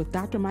Headspace with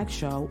Dr. Mike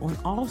show on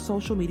all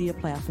social media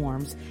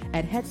platforms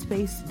at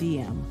Headspace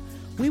DM.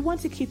 We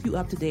want to keep you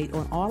up to date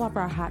on all of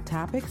our hot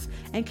topics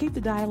and keep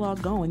the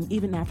dialogue going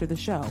even after the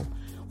show.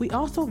 We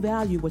also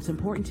value what's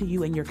important to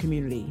you and your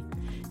community.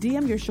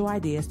 DM your show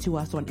ideas to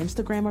us on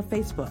Instagram or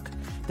Facebook.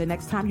 The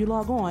next time you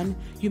log on,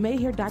 you may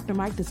hear Dr.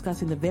 Mike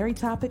discussing the very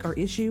topic or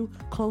issue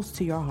close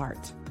to your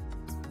heart.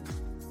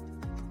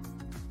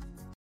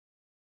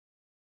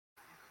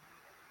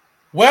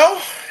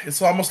 Well,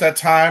 it's almost that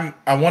time.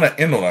 I want to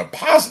end on a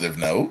positive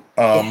note.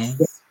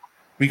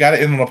 We got to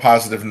end on a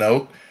positive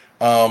note.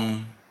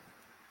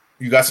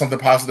 You got something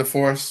positive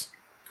for us,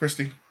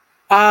 Christy?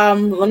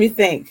 Let me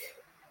think.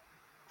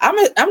 I'm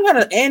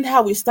gonna end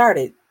how we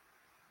started.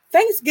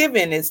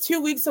 Thanksgiving is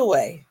 2 weeks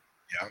away.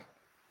 Yeah.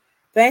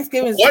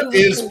 Thanksgiving. What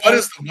is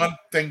the one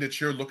thing that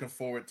you're looking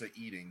forward to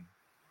eating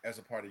as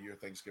a part of your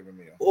Thanksgiving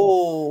meal?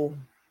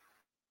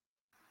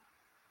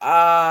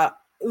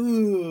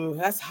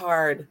 That's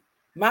hard.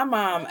 My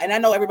mom, and I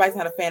know everybody's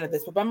not a fan of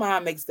this, but my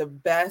mom makes the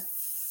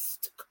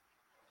best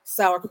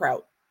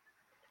sauerkraut.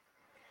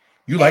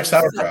 You like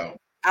sauerkraut?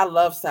 I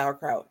love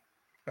sauerkraut.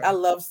 Okay. I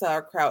love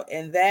sauerkraut,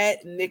 and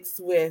that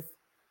mixed with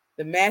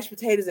the mashed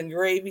potatoes and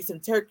gravy, some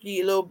turkey,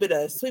 a little bit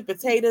of sweet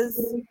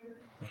potatoes,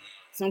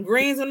 some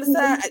greens on the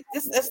side.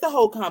 That's the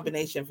whole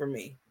combination for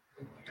me.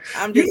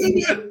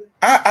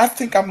 I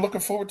think I'm looking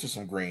forward to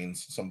some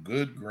greens, some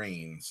good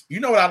greens.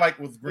 You know what I like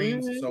with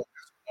greens? So there's a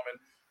woman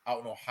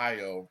out in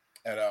Ohio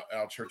at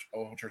our church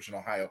in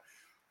Ohio,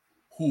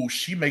 who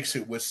she makes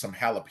it with some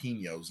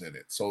jalapenos in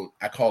it. So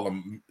I call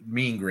them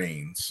mean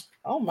greens.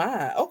 Oh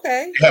my,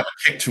 okay. They have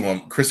a kick to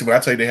them, Christy. When I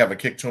tell you they have a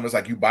kick to them, it's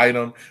like you bite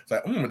them. It's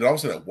like, and all of a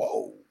sudden,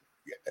 whoa,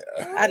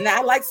 yeah.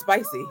 I like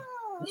spicy.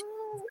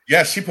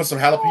 Yeah, she put some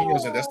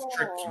jalapenos in. That's the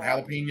trick. Some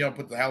jalapeno.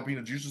 Put the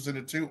jalapeno juices in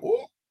it too. Ooh.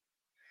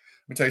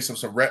 Let me tell you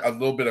a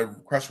little bit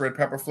of crushed red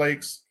pepper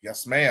flakes.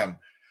 Yes, ma'am.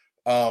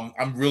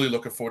 I'm really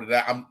looking forward to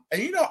that.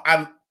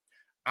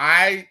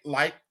 I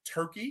like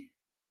turkey.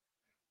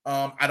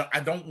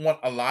 I don't want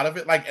a lot of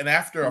it. Like, and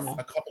after a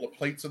couple of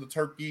plates of the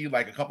turkey,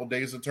 like a couple of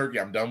days of turkey,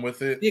 I'm done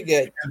with it. You're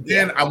good. And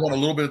then I want a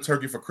little bit of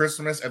turkey for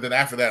Christmas, and then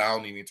after that, I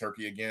don't need any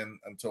turkey again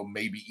until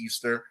maybe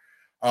Easter.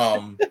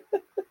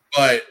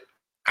 But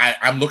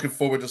I'm looking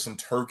forward to some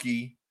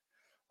turkey.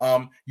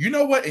 You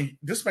know what? And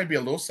this might be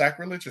a little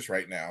sacrilegious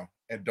right now,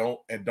 and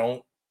don't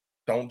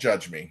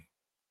judge me.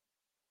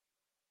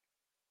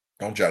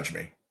 Don't judge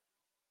me.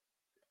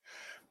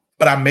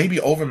 But I may be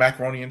over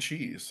macaroni and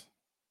cheese.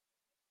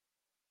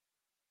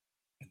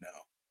 No.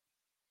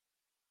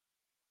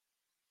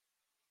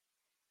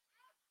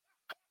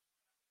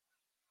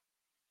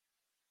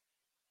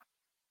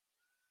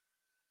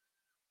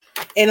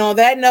 And on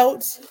that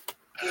note,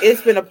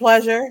 it's been a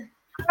pleasure.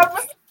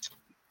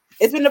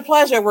 It's been a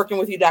pleasure working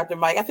with you, Dr.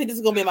 Mike. I think this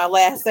is going to be my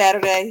last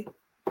Saturday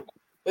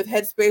with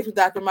Headspace with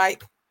Dr.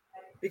 Mike,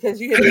 because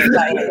you have been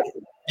excited.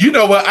 You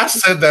know what? I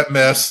said that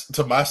mess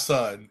to my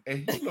son,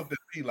 and he looked at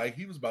me like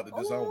he was about to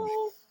disown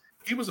me.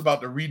 He was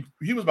about to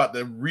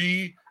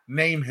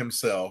rename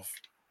himself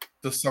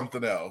to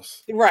something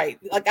else. Right.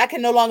 Like I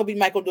can no longer be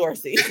Michael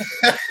Dorsey.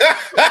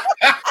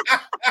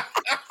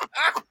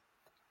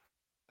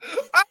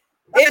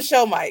 In the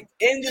show, Mike.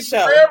 In the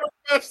show.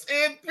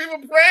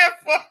 People praying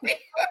for me.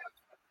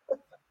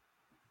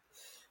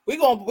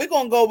 We're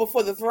gonna go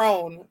before the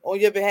throne on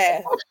your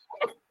behalf.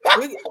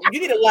 You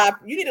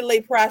need to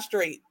lay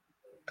prostrate.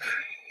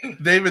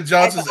 David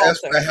Johnson's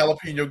asked for a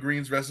jalapeno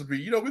greens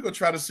recipe. We're gonna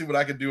try to see what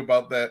I can do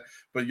about that.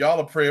 But y'all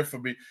are praying for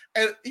me.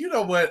 And you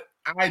know what?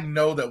 I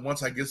know that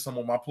once I get some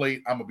on my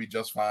plate, I'm gonna be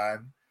just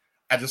fine.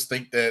 I just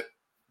think that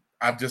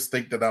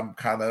I'm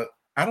kind of,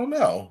 I don't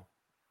know.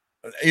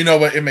 You know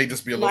what? It may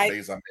just be a little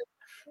phase I'm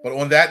in. But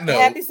on that note,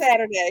 happy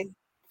Saturday.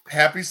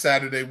 Happy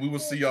Saturday. We will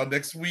see y'all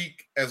next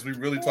week as we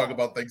really talk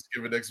about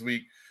Thanksgiving next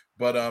week.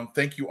 But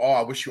thank you all.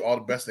 I wish you all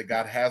the best that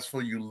God has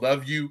for you.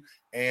 Love you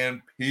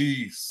and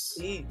peace.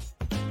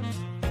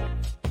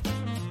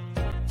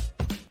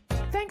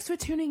 Thanks for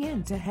tuning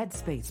in to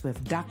Headspace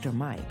with Dr.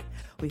 Mike.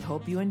 We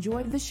hope you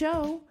enjoyed the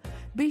show.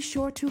 Be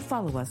sure to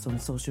follow us on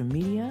social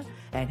media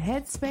at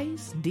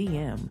Headspace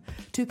DM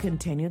to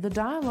continue the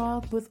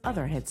dialogue with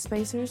other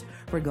Headspacers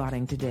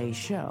regarding today's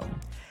show.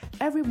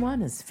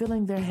 Everyone is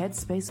filling their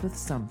headspace with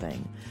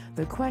something.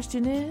 The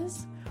question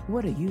is,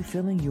 what are you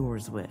filling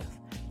yours with?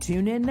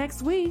 Tune in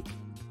next week.